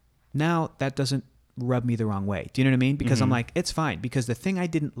 okay, now that doesn't rub me the wrong way. Do you know what I mean? Because I'm like, it's fine. Because the thing I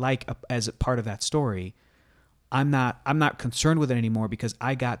didn't like as a part of that story, I'm not concerned with it anymore because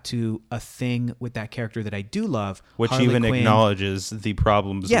I got to a thing with that character that I do love. Which Harley even Quinn. acknowledges the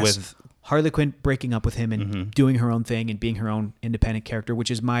problems Yes. with. Harley Quinn breaking up with him and doing her own thing and being her own independent character, which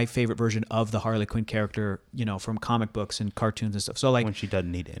is my favorite version of the Harley Quinn character, from comic books and cartoons and stuff. So like, when she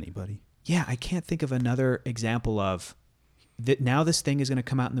doesn't need anybody. yeah, I can't think of another example of that. Now this thing is going to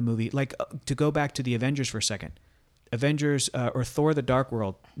come out in the movie. Like to go back to the Avengers for a second, Avengers or Thor: The Dark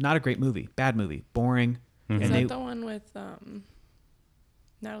World, not a great movie, bad movie, boring. Is And that the one with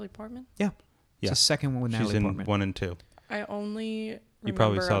Natalie Portman? yeah, it's Yeah. the second one with She's Natalie in Portman. 1 and 2. I only You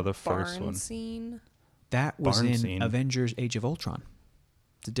probably remember saw a the first barn one. scene. That was Barn in scene. Avengers: Age of Ultron.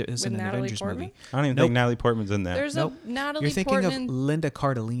 It's With an Natalie Avengers Portman? movie. I don't even Nope. think Natalie Portman's in that. There's Nope. a Natalie You're thinking Portman. of Linda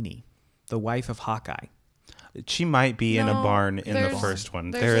Cardellini, the wife of Hawkeye. She might be in a No, barn in the there's- first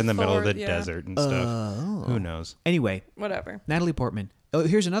one. there's They're a in the middle of Thor, the yeah. desert and stuff. Who knows? Anyway, Whatever. Natalie Portman. Oh,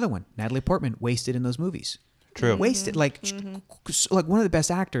 here's another one. Natalie Portman wasted in those movies. True. Wasted, like like one of the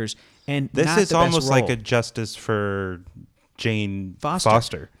best actors, and This not is the best almost like role. a justice for Jane Foster.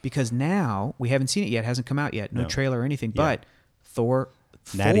 Foster. Because now we haven't seen it yet, hasn't come out yet, no No. trailer or anything. Yeah. But Thor,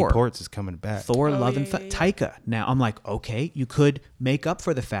 Natty Thor, Ports is coming back. Thor, Oh, Love yeah, and yeah, yeah. Taika. Now I'm like, okay, you could make up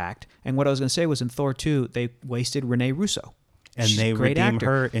for the fact. And what I was going to say was in Thor 2, they wasted Renee Russo. And She's they a great redeem actor.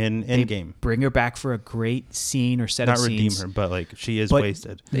 her in They Endgame. bring her back for a great scene or set Not of redeem scenes. her, but like she is But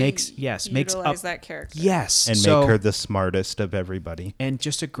wasted. They makes up utilize that character. yes, And so, make her the smartest of everybody. and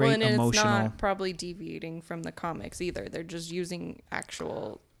just a great Well, and it's emotional. not probably deviating from the comics either. They're just using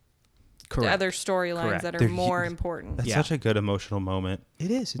actual Correct. other storylines Correct. that are They're more u- important. That's Yeah. such a good emotional moment. It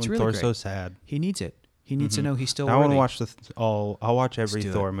is. It's when really Thor's great. so sad. He needs it. He needs to know he's still I want to worthy. watch I'll watch every do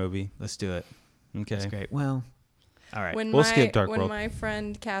it. Thor movie. Let's do it. Okay. That's great. Well, all right. When We'll my skip Dark when World. my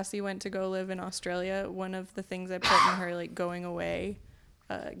friend Cassie went to go live in Australia, one of the things I put in her like going away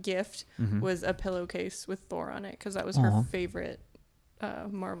gift was a pillowcase with Thor on it because that was her Aw. favorite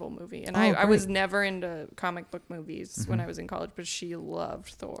Marvel movie. And Oh, I was great. never into comic book movies when I was in college, but she loved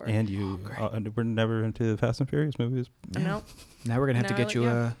Thor. And you we're never into the Fast and Furious movies. No, Now we're gonna have to Now, get you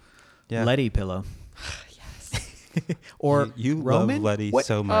yeah. a Yeah. Letty pillow. Or You Roman? love Letty What-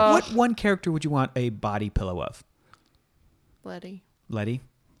 so much. What one character would you want a body pillow of? Letty. Letty.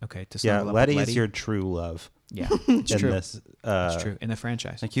 Okay. To Yeah, snuggle up with Letty Letty is your true love. Yeah, it's in true. this. It's true in the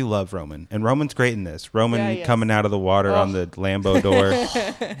franchise. Like you love Roman, and Roman's great in this. Roman Yeah, he is. coming out of the water on the Lambo door,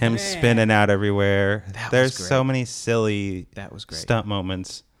 him spinning out everywhere. That was There's great. so many silly That was great. stunt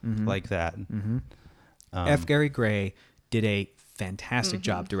moments like that. F. Gary Gray did a fantastic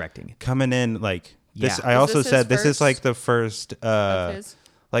job directing. Coming in like this. Yeah. I Is also this his said this is like first the first of his.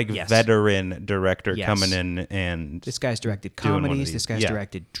 like Yes. veteran director Yes. coming in and This guy's directed doing one of comedies. these. This guy's Yeah.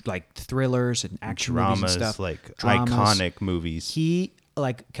 directed like thrillers and action movies dramas, and stuff. like Dramas. iconic movies. He,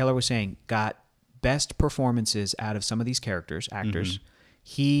 like Keller was saying, got best performances out of some of these characters, actors.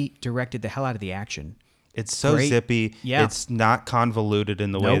 He directed the hell out of the action. It's so Great. zippy. Yeah. It's not convoluted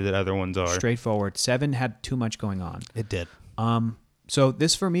in the way Nope. that other ones are. Straightforward. 7 had too much going on. It did. So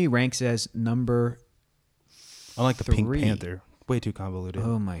this for me ranks as number. Unlike the Pink 3. Panther. Way too convoluted.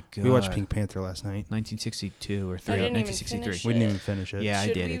 Oh my god. We watched Pink Panther last night. 1962 or I 3, didn't even 1963. finish We didn't even finish it. Yeah, I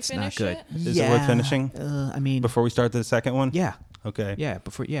Should did. we It's not finish good. it? Is it worth finishing? I mean, Before we start the second one? yeah, Okay. yeah.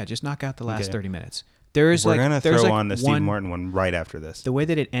 Just knock out the last Okay. 30 minutes. There is We're like gonna there's throw like on the Steve one- Martin one right after this. The way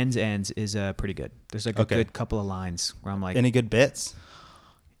that it ends is pretty good. There's like a Okay. good couple of lines where I'm like, Any good bits?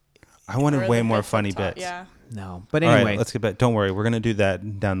 I Or wanted the way more bits up funny top, bits. Yeah. no. But All anyway, right, let's get back. Don't worry, we're gonna do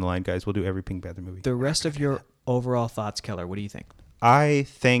that down the line, guys. We'll do every Pink Panther movie. the rest of your overall thoughts, Keller. What do you think? I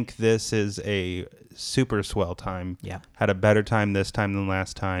think this is a super swell time. Yeah. Had a better time this time than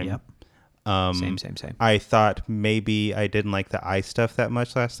last time. Yep. Same. I thought maybe I didn't like the ice stuff that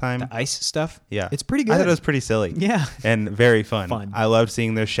much last time. The ice stuff. Yeah. it's pretty good. I thought it was pretty silly. Yeah. And very fun. Fun. I loved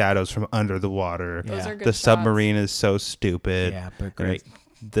seeing their shadows from under the water. Yeah. Those are good The shots. submarine is so stupid. Yeah, but And great.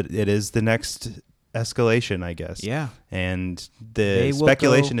 it is the next escalation, I guess. Yeah. And They the will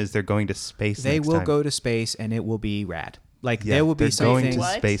speculation go- is they're going to space They next will time. go to space and it will be rad. Like Yeah, there will be they're going something to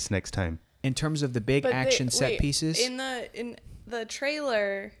What? space next time. in terms of the big But action set wait, pieces. in the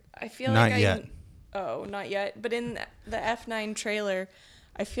trailer. I feel Not like yet. Oh, not yet. But in the F9 trailer,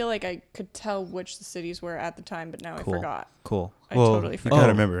 I feel like I could tell which the cities were at the time, but now I forgot. Cool. I Well, totally you forgot.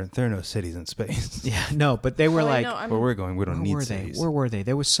 gotta remember, there are no cities in space. Yeah, no, but they were Oh, I like, know, I'm- Where we're going, we don't where need were cities. they? Where were they?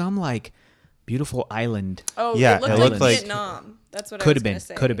 There was some like beautiful island. Oh, Yeah, it looked, it like, looked like- Vietnam. That's what Could I have was been, gonna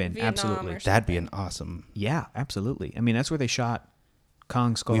say. could have been, Vietnam absolutely. or That'd be something. an awesome. Yeah, absolutely. I mean, that's where they shot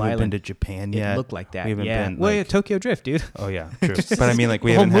Kong Skull We haven't Island. been to Japan It yet. looked like that. We haven't yeah. been. Well, like, yeah, Tokyo Drift, dude. Oh yeah, true. But I mean, like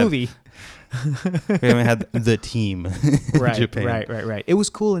we The whole haven't movie. we haven't had the team in right, Japan. right. It was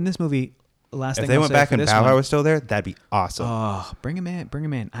cool in this movie. Last If thing they I'll went say back for and this Pow one- Wow was still there, that'd be awesome. Oh, bring him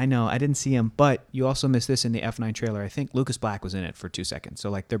in. I know, I didn't see him, but you also missed this in the F9 trailer. I think Lucas Black was in it for 2 seconds. So,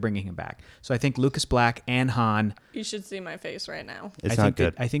 like, they're bringing him back. So, I think Lucas Black and Han. You should see my face right now. It's I not think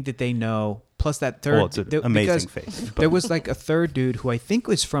good. I think that they know. Plus, that third. Well, it's an there- amazing because face. There was, like, a third dude who I think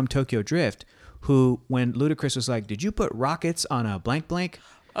was from Tokyo Drift who, when Ludacris was like, did you put rockets on a blank blank?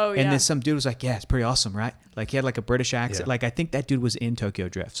 Oh, And yeah. then some dude was like, yeah, it's pretty awesome, right? Like he had like a British accent. Yeah. Like I think that dude was in Tokyo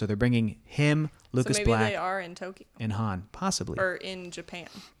Drift. So they're bringing him, Lucas so maybe Black, they are in Tokyo and Han, possibly. or in Japan,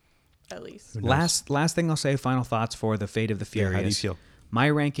 at least. Last thing I'll say, final thoughts for the Fate of the Yeah, Furious. how do you feel? My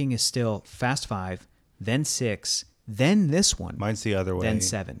ranking is still Fast 5, then 6, then this one, Mine's the other way. then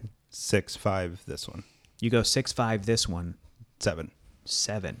 7. 6, 5, this one. You go 6, 5, this one, 7.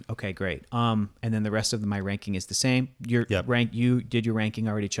 7. Okay, great. And then the rest of my ranking is the same. Your Yep. you did your ranking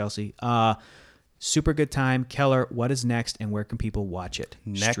already, Chelsea. Super good time. Keller, what is next and where can people watch it?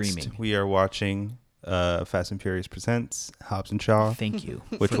 Next, Streaming. we are watching Fast and Furious Presents Hobbs and Shaw, Thank you.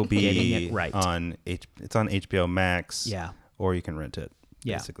 which for will be getting it right. it's on HBO Max. Yeah. Or you can rent it,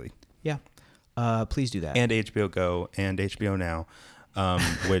 Yeah. basically. Yeah. Please do that. And HBO Go and HBO Now,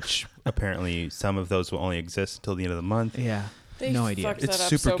 which apparently some of those will only exist until the end of the month. yeah. They no idea. fucked It's that up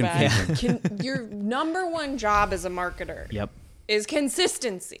super so bad. confusing. Your number one job as a marketer Yep. is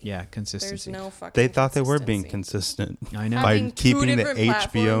consistency. Yeah, There's consistency. no fucking They thought they were being consistency. consistent I know. by Having two keeping the different HBO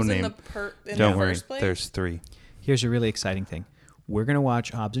platforms name. in Don't the worry, first place? there's 3. Here's a really exciting thing. We're going to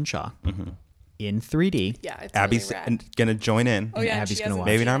watch Hobbs and Shaw in 3D. Yeah, it's Abby's really rad. gonna join in. Oh yeah, Abby's she gonna hasn't watch.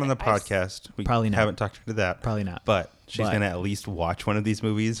 Maybe seen not on the it. I've- podcast. We Probably not. haven't talked to her to that. Probably not. But she's But- gonna at least watch one of these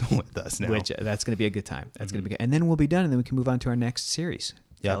movies with us now. Which that's going to be a good time. That's going to be good. And then we'll be done and then we can move on to our next series.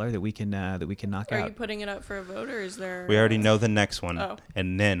 Yeah. Keller, that we can knock Are out you putting it up for a vote or is there? We already know the next one, Oh.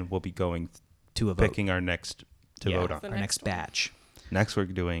 and then we'll be going to a vote. picking our next to Yeah, vote on. The our next next one. batch. Next, we're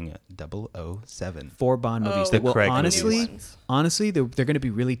doing 007. 4 Bond movies Oh, that will Craig honestly, movies. they're going to be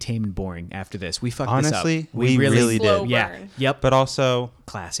really tame and boring after this. We fucked Honestly, this up. we really Slow did. Yeah. burn. Yep. But also,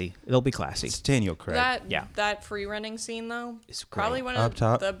 Classy. It'll be classy. it's Daniel Craig. That free running scene though It's probably great. one Up of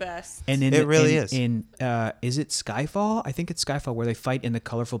top. the best. And in It really in, is. Is it Skyfall? I think it's Skyfall where they fight in the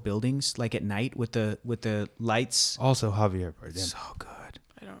colorful buildings like at night with the lights. Also, Javier Bardem. So good.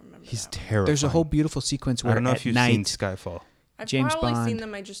 I don't remember. He's that one. terrible. There's a whole beautiful sequence where I don't know at if you've night, seen Skyfall. I've James probably Bond. seen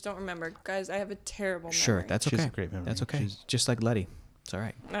them. I just don't remember, guys. I have a terrible memory. Sure, that's She has okay. a great memory. That's okay. She's- Just like Letty. It's all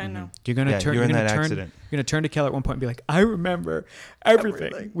right. I know. You're gonna Yeah, turn. you're You're in gonna that turn. accident. You're gonna turn to Keller at one point and be like, "I remember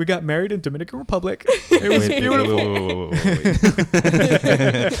everything. We got married in Dominican Republic. It was beautiful.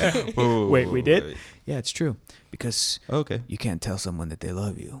 Wait, we did? Yeah, it's true. Because Okay. you can't tell someone that they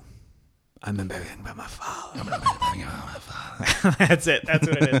love you. I remember everything about my father. That's it. That's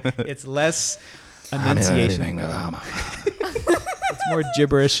what it is. It's less enunciation. It's more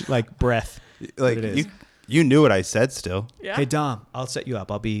gibberish, like breath. Like it is. you knew what I said. Still, Yeah. Hey Dom, I'll set you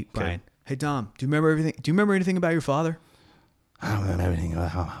up. I'll be Brian. Hey Dom, do you remember everything? Do you remember anything about your father? I don't remember everything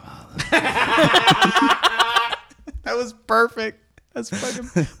about my father. That was perfect. That's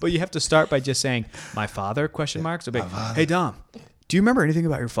fucking. But you have to start by just saying my father ? Question mark. So big. Hey Dom, do you remember anything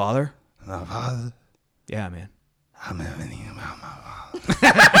about your father? My father. Yeah, man. I don't remember anything about my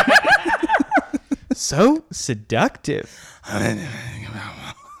father. So seductive. I don't remember anything about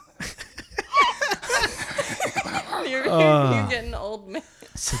my You're getting old man.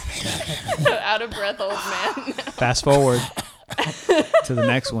 Out of breath old man. Fast forward to the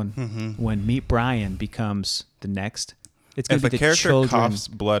next one when Meet Brian becomes the next. It's gonna If be a the character children. coughs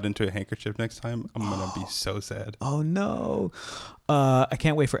blood into a handkerchief next time, I'm gonna be so sad. Oh no! I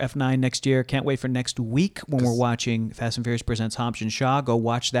can't wait for F9 next year. Can't wait for next week when we're watching Fast and Furious Presents Hobbs and Shaw. Go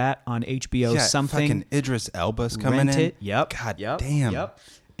watch that on HBO. Something. Fucking Idris Elba's coming Rent in. it. Yep. God yep. damn. Yep.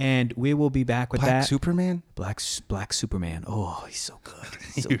 And we will be back with Black that. Superman. Black Superman. Oh, he's so good.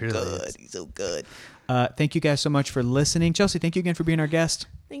 He's so He really good. is. He's so good. Thank you guys so much for listening. Chelsea, thank you again for being our guest,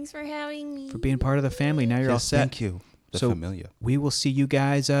 Thanks for having me. for being part of the family. Now you're all Yes, set. thank you. The So- familia. We will see you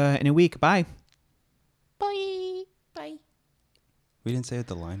guys in a week. Bye. Bye. Bye. We didn't say what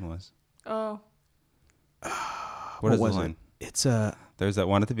the line was. Oh. What is was the line? it? It's There's that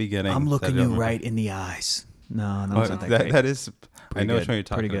one at the beginning. I'm that I looking don't you remember. right in the eyes. No, Oh, it's not that great. that is. Pretty I know good. which one you're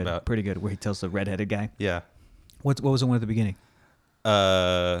talking Pretty good. about. Pretty good. Where he tells the redheaded guy. Yeah. What was the one at the beginning?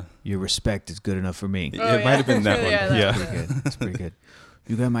 Your Your respect is good enough for me. it Oh, might have been that yeah. one. Yeah, Yeah. that's Pretty good. That's pretty good.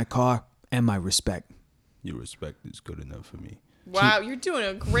 You got my car and my respect. Your respect is good enough for me. Wow, you're doing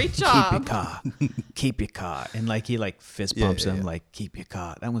a great Keep your job. car. Keep your car. And like he like fist Yeah, bumps yeah, him yeah. like keep your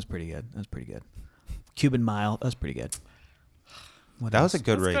car. That was pretty good. That was pretty good. Cuban Mile. That was pretty good. What That was else? a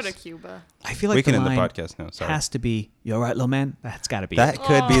good Let's race. go to Cuba. I feel like We can the end the line podcast now. Sorry. has to be you all right, little man? That's got to be That it.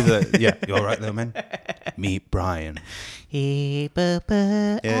 could be the. Yeah. You all right, little man? Meet Brian. Yeah.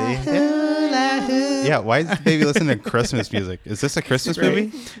 Why is baby listening to Christmas music? Is this a Christmas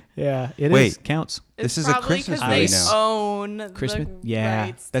movie? Yeah, it is. Wait. Counts. This It's is a probably Christmas 'cause movie they now. own Christmas. the Yeah,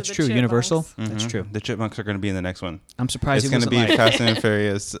 rights to that's the true. Universal. Chipmunks. That's true. The Chipmunks are going to be in the next one. I'm surprised It's it going to wasn't be like. Fast and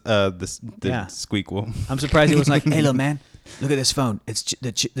Furious. The Yeah. Squeak Will. I'm surprised it wasn't like, hey, little man, Look at this phone. It's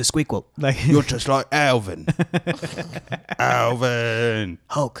the squeakquel. Like You're just like Alvin. Alvin.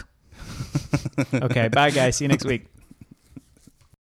 Hulk. Okay, bye guys. See you next week.